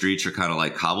all the streets are kind of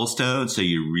like cobblestone, so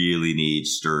you really need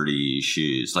sturdy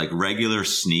shoes. Like regular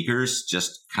sneakers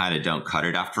just kind of don't cut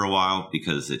it after a while,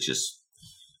 because it just,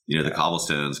 the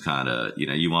cobblestones kind of,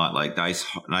 you want like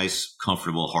nice,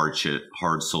 comfortable,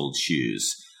 hard-soled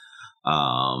shoes.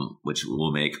 Which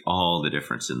will make all the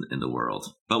difference in the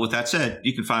world. But with that said,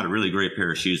 you can find a really great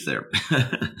pair of shoes there.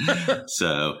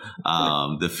 So,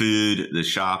 the food, the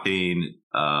shopping,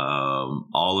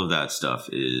 all of that stuff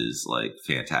is like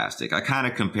fantastic. I kind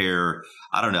of compare,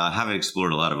 I don't know, I haven't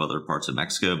explored a lot of other parts of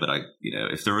Mexico, but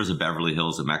if there was a Beverly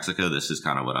Hills of Mexico, this is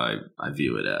kind of what I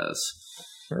view it as.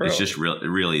 Really? It's just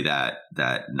really that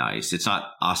nice. It's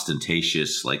not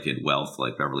ostentatious like in wealth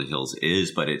like Beverly Hills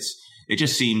is, but it's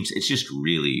just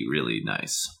really, really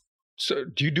nice. So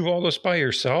do you do all this by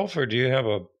yourself, or do you have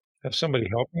somebody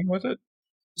helping with it?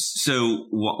 So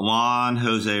Juan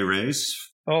Jose Reyes.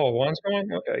 Oh, Juan's going?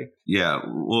 Okay. Yeah.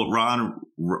 Well, Ron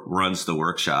runs the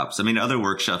workshops. I mean, other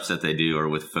workshops that they do are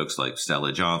with folks like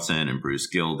Stella Johnson and Bruce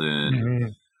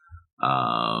Gilden.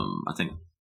 I think,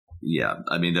 yeah.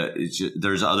 I mean,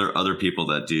 there's other people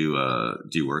that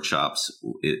do workshops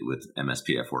with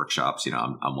MSPF workshops.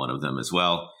 I'm one of them as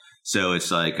well. So it's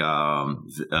like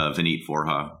Vineet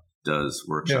Forha does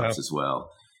workshops as well.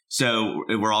 So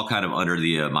we're all kind of under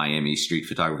the Miami Street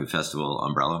Photography Festival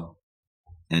umbrella.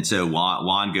 And so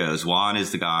Juan goes. Juan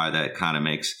is the guy that kind of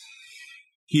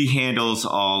he handles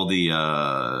all the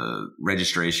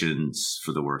registrations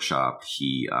for the workshop.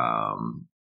 He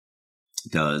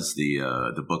does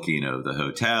the booking of the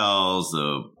hotels,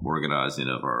 the organizing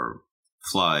of our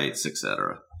flights,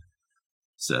 etc.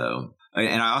 So,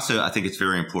 and I think it's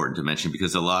very important to mention,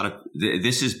 because a lot of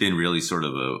this has been really sort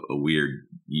of a weird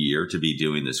year to be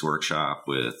doing this workshop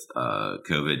with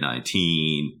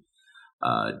COVID-19,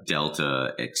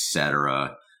 Delta,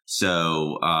 etc.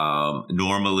 So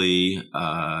normally,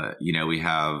 we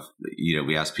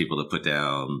ask people to put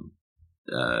down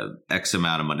X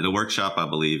amount of money. The workshop, I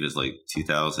believe, is like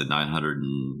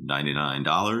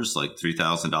 $2,999, like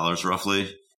 $3,000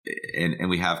 roughly. And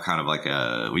we have kind of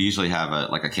we usually have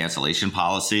a cancellation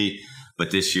policy,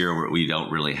 but this year we don't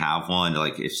really have one.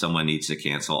 Like if someone needs to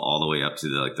cancel all the way up to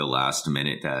the last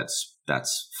minute,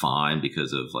 that's fine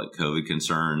because of like COVID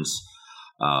concerns.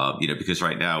 Because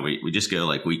right now we just go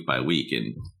like week by week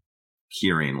and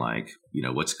hearing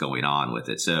what's going on with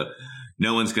it. So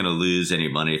no one's going to lose any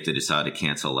money if they decide to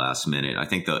cancel last minute. I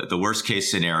think the worst case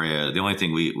scenario, the only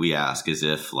thing we ask is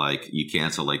if you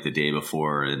cancel the day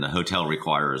before and the hotel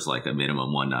requires a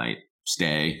minimum one night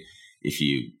stay if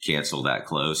you cancel that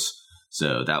close.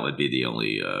 So that would be the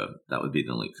only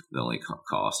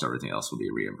cost. Everything else will be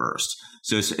reimbursed.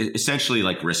 So it's essentially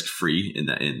risk free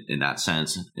in that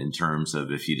sense, in terms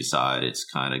of if you decide it's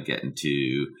kind of getting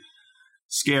too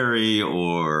scary,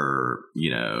 or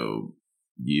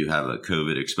you have a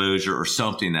COVID exposure or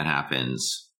something that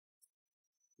happens,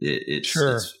 it's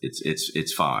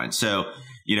fine. So,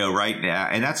 right now,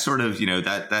 and that's sort of,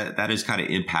 that has kind of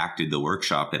impacted the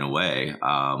workshop in a way,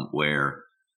 where,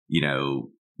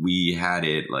 we had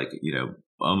it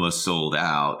almost sold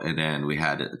out. And then we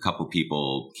had a couple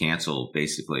people cancel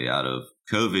basically out of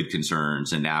COVID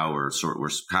concerns. And now we're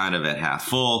kind of at half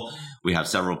full. We have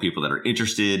several people that are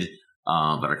interested,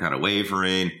 but are kind of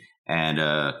wavering. And,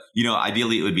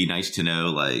 ideally it would be nice to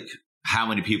know how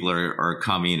many people are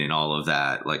coming and all of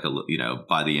that, by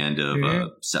the end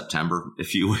of September,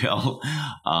 if you will.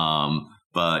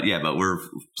 But we're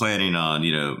planning on,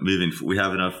 we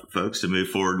have enough folks to move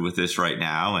forward with this right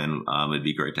now. And it'd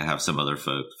be great to have some other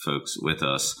folks with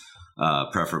us,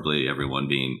 preferably everyone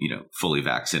being, fully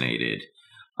vaccinated.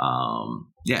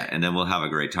 And then we'll have a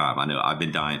great time. I know I've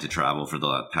been dying to travel for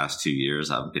the past 2 years.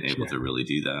 I haven't been able to really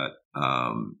do that.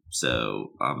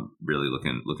 So I'm really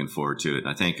looking forward to it. And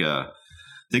I think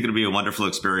it'll be a wonderful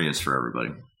experience for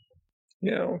everybody.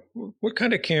 Yeah. What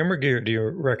kind of camera gear do you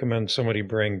recommend somebody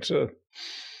bring to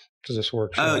this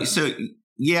workshop? So I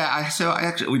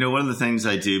actually, one of the things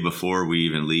I do before we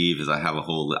even leave is I have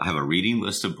a reading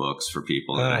list of books for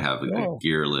people, and I have a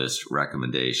gear list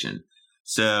recommendation.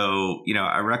 So,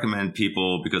 I recommend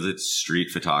people, because it's street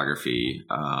photography,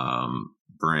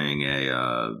 bring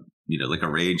a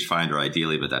rangefinder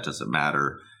ideally, but that doesn't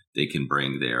matter. They can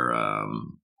bring their,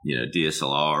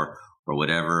 DSLR or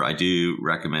whatever. I do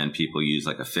recommend people use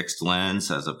a fixed lens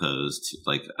as opposed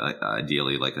to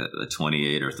ideally a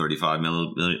 28 or 35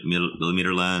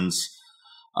 millimeter lens.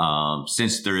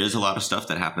 Since there is a lot of stuff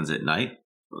that happens at night,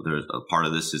 there's a part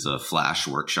of this is a flash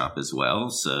workshop as well.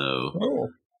 So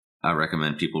I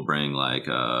recommend people bring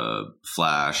a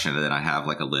flash, and then I have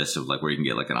a list of where you can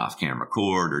get an off-camera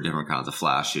cord or different kinds of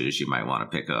flashes you might want to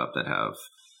pick up that have,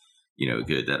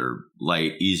 good, that are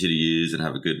light, easy to use, and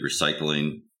have a good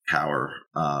recycling power.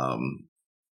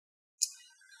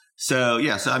 So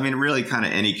I mean, really kind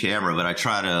of any camera, but I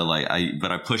try to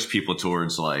I push people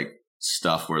towards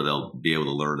stuff where they'll be able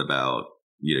to learn about,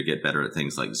 get better at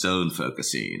things like zone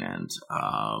focusing and,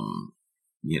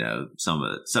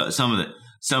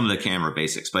 some of the camera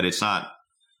basics, but it's not,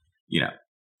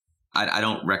 I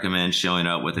don't recommend showing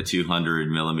up with a 200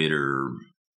 millimeter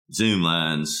zoom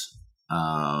lens,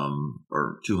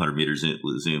 or 200 meter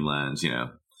zoom lens,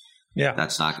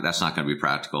 that's not going to be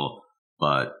practical,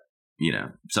 but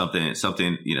something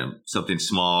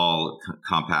small,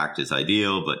 compact is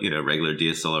ideal, but regular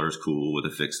DSLR is cool with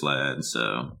a fixed lens.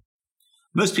 So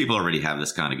most people already have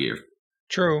this kind of gear.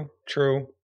 True.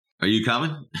 Are you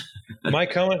coming? Am I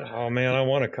coming? Oh man, I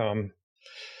want to come.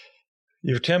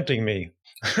 You're tempting me.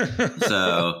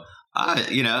 So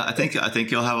I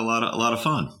think you'll have a lot of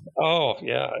fun. Oh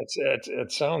yeah,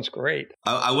 it sounds great.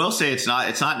 I will say it's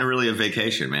not really a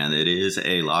vacation, man. It is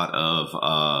a lot of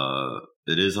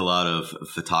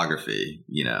photography.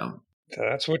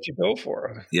 That's what you go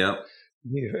for. Yep.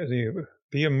 You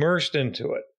be immersed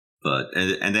into it. But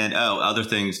and then other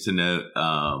things to note: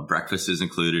 breakfast is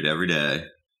included every day,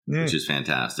 which is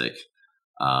fantastic.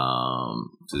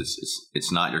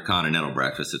 It's not your continental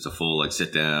breakfast. It's a full like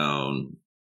sit down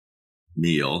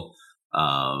meal.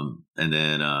 And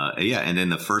then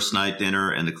the first night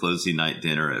dinner and the closing night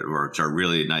dinner, which are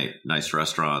really nice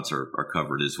restaurants, are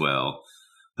covered as well.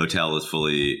 Hotel is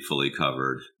fully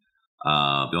covered.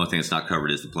 The only thing that's not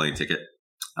covered is the plane ticket,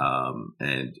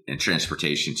 and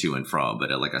transportation to and from. But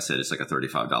like I said, it's like a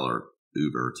 $35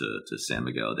 Uber to San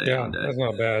Miguel day. Yeah, that's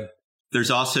not bad. There's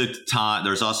also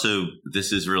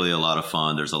this is really a lot of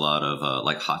fun. There's a lot of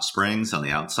like hot springs on the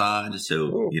outside. So,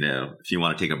 Ooh. If you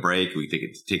want to take a break, we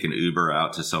take an Uber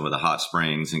out to some of the hot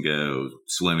springs and go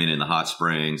swimming in the hot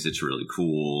springs. It's really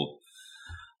cool.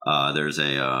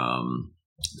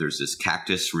 There's this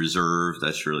cactus reserve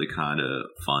that's really kind of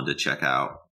fun to check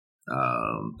out.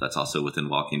 That's also within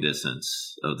walking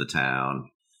distance of the town.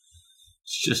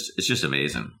 It's just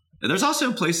amazing. And there's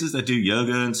also places that do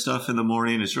yoga and stuff in the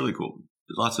morning. It's really cool.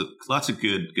 There's lots of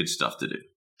good stuff to do.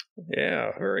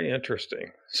 Yeah, very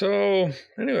interesting. So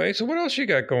anyway, what else you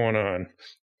got going on?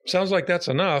 Sounds like that's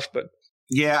enough, but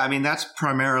yeah, I mean that's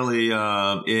primarily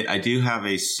it. I do have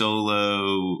a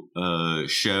solo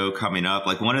show coming up.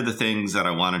 Like one of the things that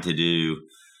I wanted to do.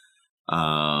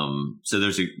 So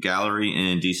there's a gallery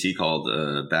in DC called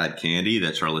Bad Candy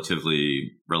that's relatively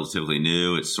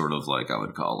new. It's sort of like I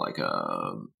would call like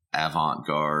a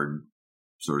avant-garde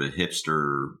sort of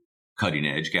hipster cutting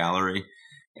edge gallery,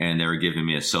 and they were giving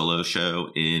me a solo show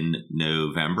in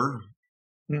November.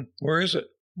 Where is it?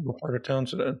 What part of town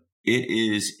is it in? It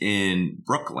is in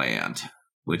Brookland,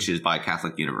 which is by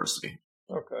Catholic University.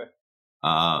 Okay.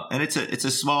 And it's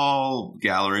a small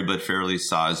gallery, but fairly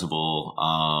sizable.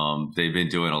 They've been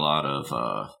doing a lot of,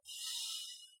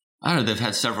 I don't know, they've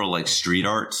had several like street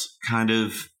arts kind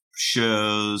of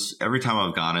shows. Every time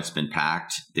I've gone, it's been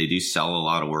packed. They do sell a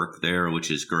lot of work there, which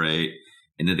is great.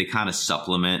 And then they kind of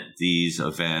supplement these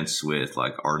events with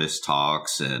like artist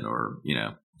talks or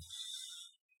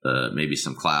maybe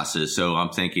some classes. So I'm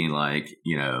thinking like,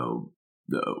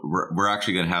 we're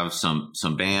actually going to have some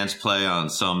bands play on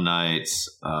some nights.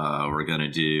 We're going to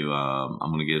do,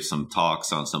 I'm going to give some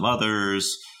talks on some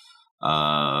others.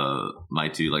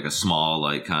 Might do like a small,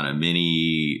 like kind of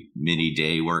mini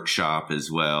day workshop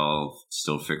as well.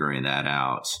 Still figuring that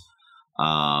out.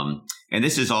 And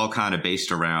this is all kind of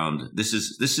based around, this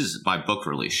is my book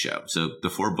release show. So the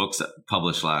 4 books that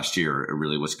published last year are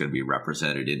really what's going to be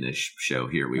represented in this show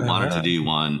here. We wanted to do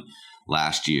one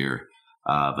last year.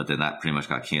 But then that pretty much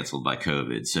got canceled by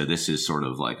COVID. So this is sort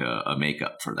of like a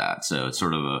makeup for that. So it's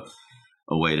sort of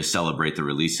a way to celebrate the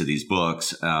release of these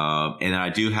books. And I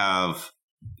do have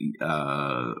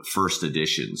first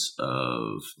editions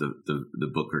of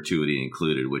the book Gratuity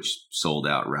included, which sold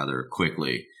out rather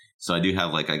quickly. So I do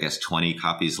have 20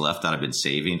 copies left that I've been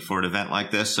saving for an event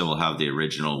like this. So we'll have the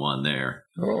original one there.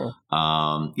 Oh.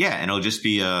 And it'll just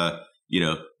be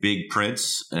big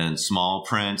prints and small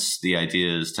prints. The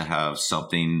idea is to have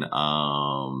something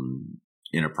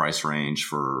in a price range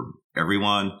for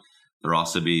everyone. There'll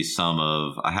also be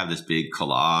I have this big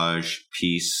collage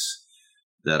piece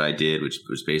that I did, which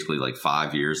was basically like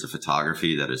 5 years of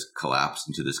photography that is collapsed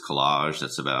into this collage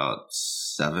that's about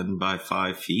 7 by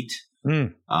 5 feet.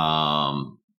 And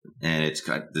it's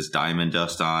got this diamond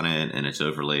dust on it, and it's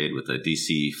overlaid with a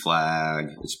DC flag.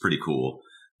 It's pretty cool.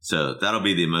 So that'll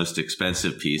be the most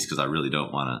expensive piece because I really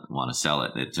don't want to sell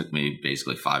it. It took me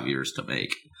basically 5 years to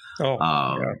make.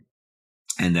 Yeah.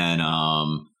 And then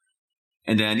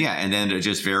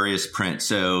just various prints.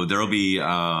 So there'll be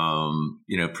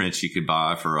prints you could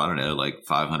buy for like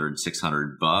 $500,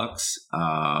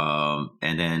 $600,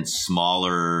 and then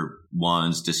smaller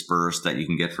ones dispersed that you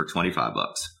can get for $25.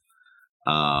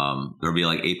 There'll be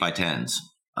like 8x10s,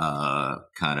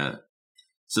 kind of.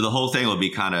 So the whole thing will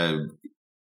be kind of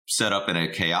set up in a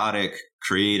chaotic,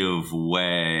 creative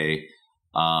way,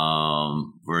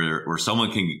 where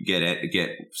someone can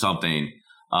get something.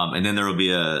 And then there will be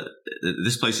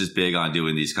this place is big on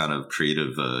doing these kind of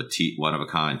creative, one of a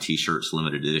kind t-shirts,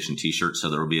 limited edition t-shirts. So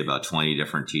there will be about 20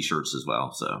 different t-shirts as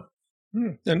well. So.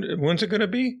 And when's it going to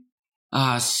be?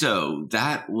 So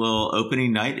that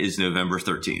opening night is November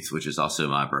 13th, which is also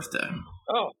my birthday.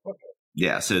 Oh, okay.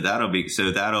 Yeah. So that'll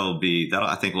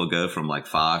I think we'll go from like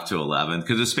 5 to 11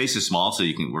 because the space is small. So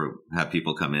you can have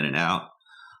people come in and out.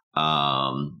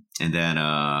 And then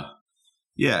I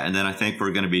think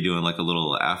we're going to be doing like a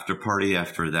little after party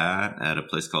after that at a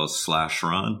place called Slash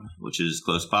Run, which is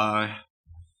close by.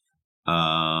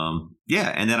 And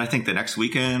then I think the next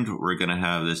weekend we're going to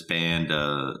have this band,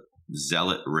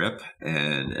 Zealot Rip,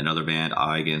 and another band,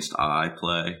 Eye Against Eye,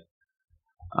 play,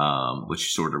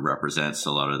 which sort of represents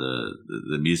a lot of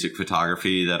the music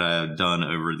photography that I've done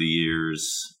over the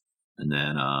years. And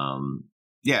then,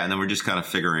 and then we're just kind of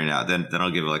figuring it out. Then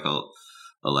I'll give like a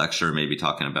lecture, maybe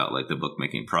talking about like the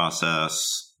bookmaking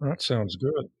process. That sounds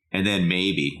good. And then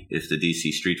maybe if the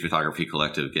DC Street Photography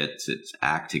Collective gets its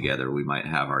act together, we might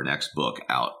have our next book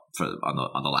out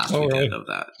on the last weekend of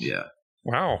that. Yeah.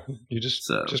 Wow. You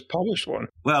just published one.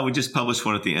 Well, we just published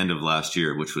one at the end of last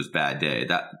year, which was Bad Day.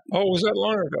 Was that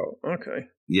long ago? Okay.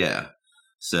 Yeah.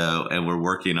 So, and we're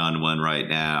working on one right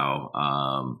now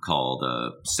called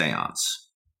Seance,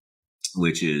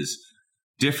 which is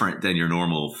different than your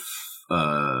normal,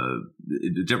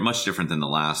 much different than the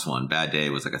last one. Bad Day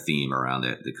was like a theme around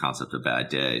the concept of bad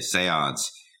day.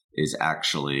 Seance is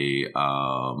actually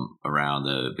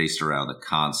based around the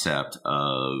concept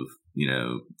of,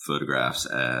 photographs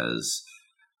as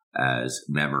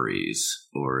memories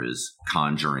or as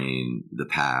conjuring the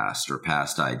past or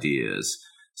past ideas.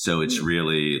 So it's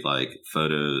really like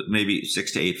maybe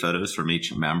 6 to 8 photos from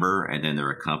each member. And then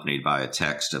they're accompanied by a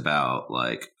text about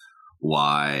like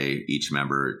why each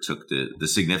member took the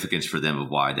significance for them of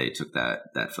why they took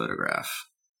that photograph.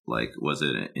 Like, was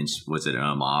it an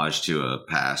homage to a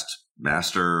past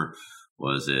master?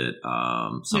 Was it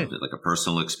something like a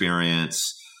personal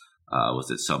experience?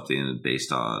 Was it something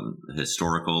based on a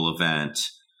historical event?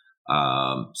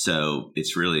 So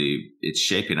it's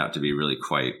shaping up to be really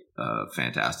quite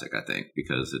fantastic, I think,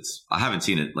 because I haven't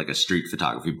seen it like a street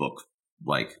photography book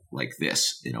like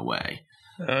this in a way.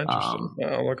 Interesting.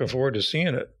 Looking forward to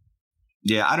seeing it.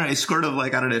 Yeah, I don't know. It's sort of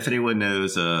like, I don't know if anyone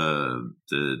knows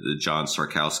the John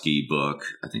Sarkowski book.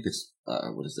 I think it's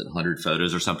 100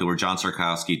 photos or something, where John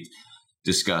Sarkowski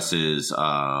discusses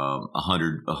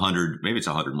 100, maybe it's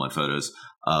 101 photos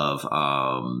of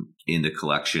in the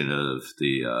collection of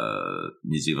the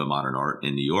Museum of Modern Art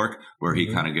in New York, where he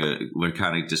kind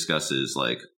of discusses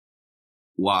like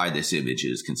why this image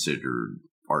is considered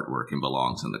artwork and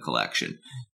belongs in the collection.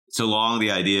 So along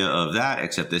the idea of that,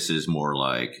 except this is more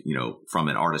like, from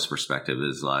an artist's perspective,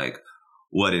 is like,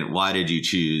 why did you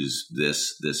choose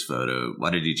this photo?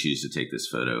 Why did you choose to take this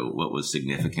photo? What was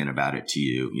significant about it to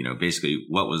you? Basically,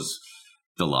 what was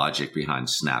the logic behind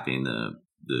snapping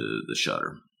the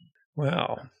shutter?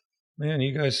 Wow, man,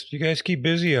 you guys keep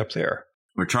busy up there.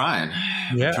 We're trying.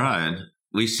 Yeah, we're trying.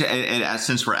 We say, and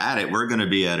since we're at it, we're going to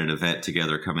be at an event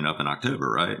together coming up in October,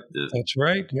 right? That's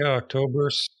right. Yeah, October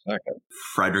 2nd.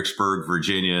 Fredericksburg,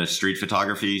 Virginia, street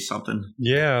photography, something.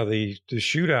 Yeah, the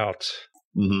shootouts.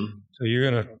 Mm-hmm. So you're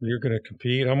gonna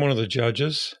compete. I'm one of the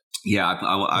judges. Yeah,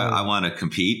 I want to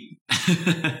compete.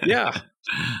 Yeah,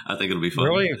 I think it'll be fun.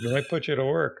 Really, I might put you to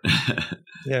work.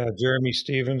 Yeah, Jeremy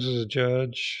Stevens is a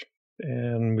judge,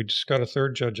 and we just got a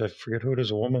third judge. I forget who it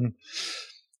is, a woman.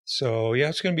 So yeah,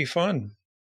 it's going to be fun.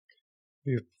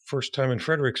 Be first time in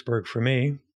Fredericksburg for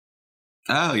me.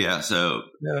 Oh yeah, so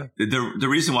yeah. The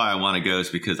reason why I want to go is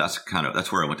because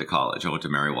that's where I went to college. I went to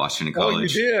Mary Washington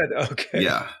College. Oh, you did? Okay.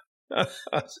 Yeah.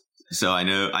 So I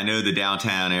know the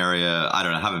downtown area. I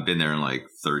don't know. I haven't been there in like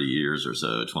 30 years or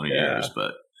so, 20 years,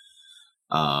 but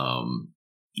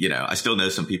I still know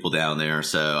some people down there.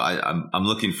 So I'm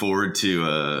looking forward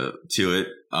to it.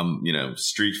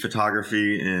 Street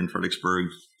photography in Fredericksburg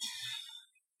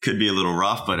could be a little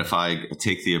rough, but if I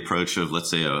take the approach of,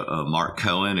 let's say, a Mark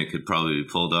Cohen, it could probably be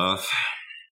pulled off.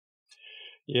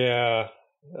 Yeah,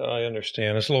 I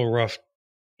understand. It's a little rough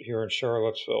here in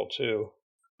Charlottesville too.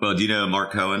 Well, do you know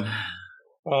Mark Cohen?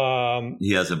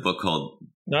 He has a book called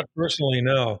Not personally,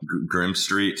 no. Grimm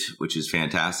Street, which is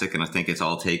fantastic, and I think it's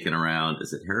all taken around.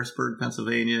 Is it Harrisburg,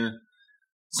 Pennsylvania?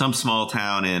 Some small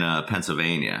town in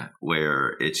Pennsylvania,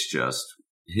 where it's just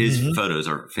his photos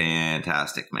are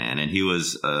fantastic, man. And he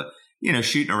was,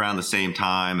 shooting around the same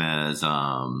time as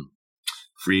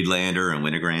Friedlander and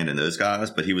Winogrand and those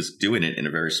guys, but he was doing it in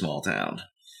a very small town,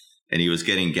 and he was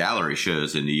getting gallery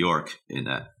shows in New York in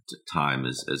that time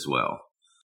as well.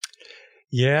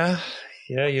 Yeah,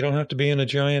 you don't have to be in a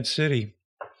giant city.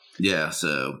 Yeah,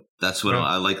 so that's what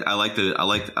I like. I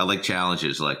like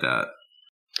challenges like that.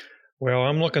 Well,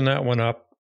 I'm looking that one up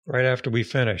right after we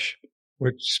finish.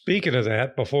 Which, speaking of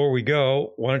that, before we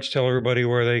go, why don't you tell everybody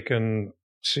where they can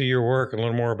see your work and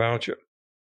learn more about you?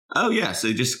 Oh, yeah.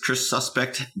 So just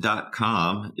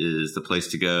chrissuspect.com is the place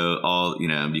to go.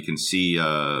 You can see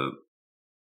a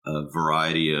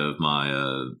variety of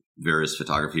my various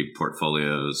photography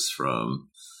portfolios, from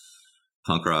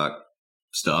punk rock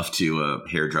stuff to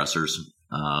hairdressers.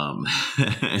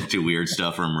 To weird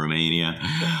stuff from Romania.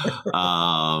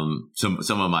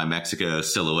 Some of my Mexico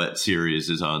silhouette series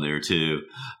is on there too.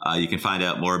 You can find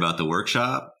out more about the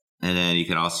workshop, and then you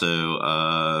can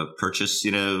also purchase,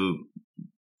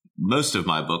 most of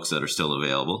my books that are still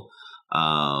available.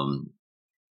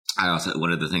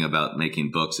 one of the thing about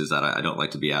making books is that I don't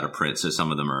like to be out of print. So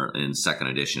some of them are in second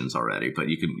editions already, but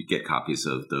you can get copies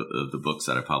of the books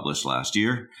that I published last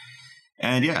year.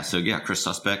 And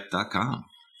chrissuspect.com.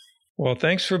 Well,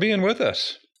 thanks for being with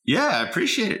us. Yeah, I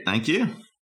appreciate it. Thank you.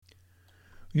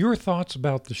 Your thoughts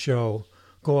about the show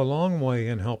go a long way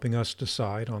in helping us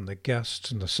decide on the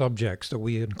guests and the subjects that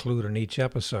we include in each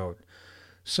episode.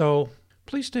 So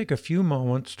please take a few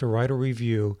moments to write a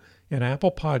review in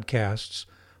Apple Podcasts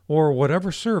or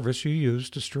whatever service you use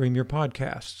to stream your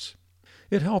podcasts.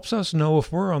 It helps us know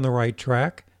if we're on the right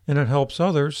track, and it helps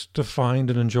others to find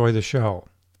and enjoy the show.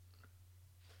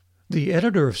 The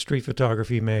editor of Street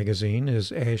Photography Magazine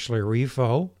is Ashley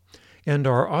Refo, and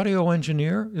our audio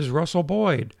engineer is Russell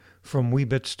Boyd from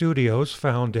Weebit Studios,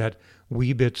 found at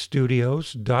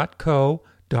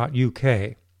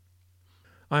weebitstudios.co.uk.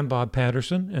 I'm Bob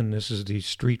Patterson, and this is the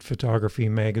Street Photography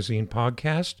Magazine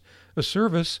podcast, a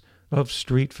service of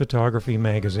Street Photography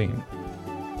Magazine.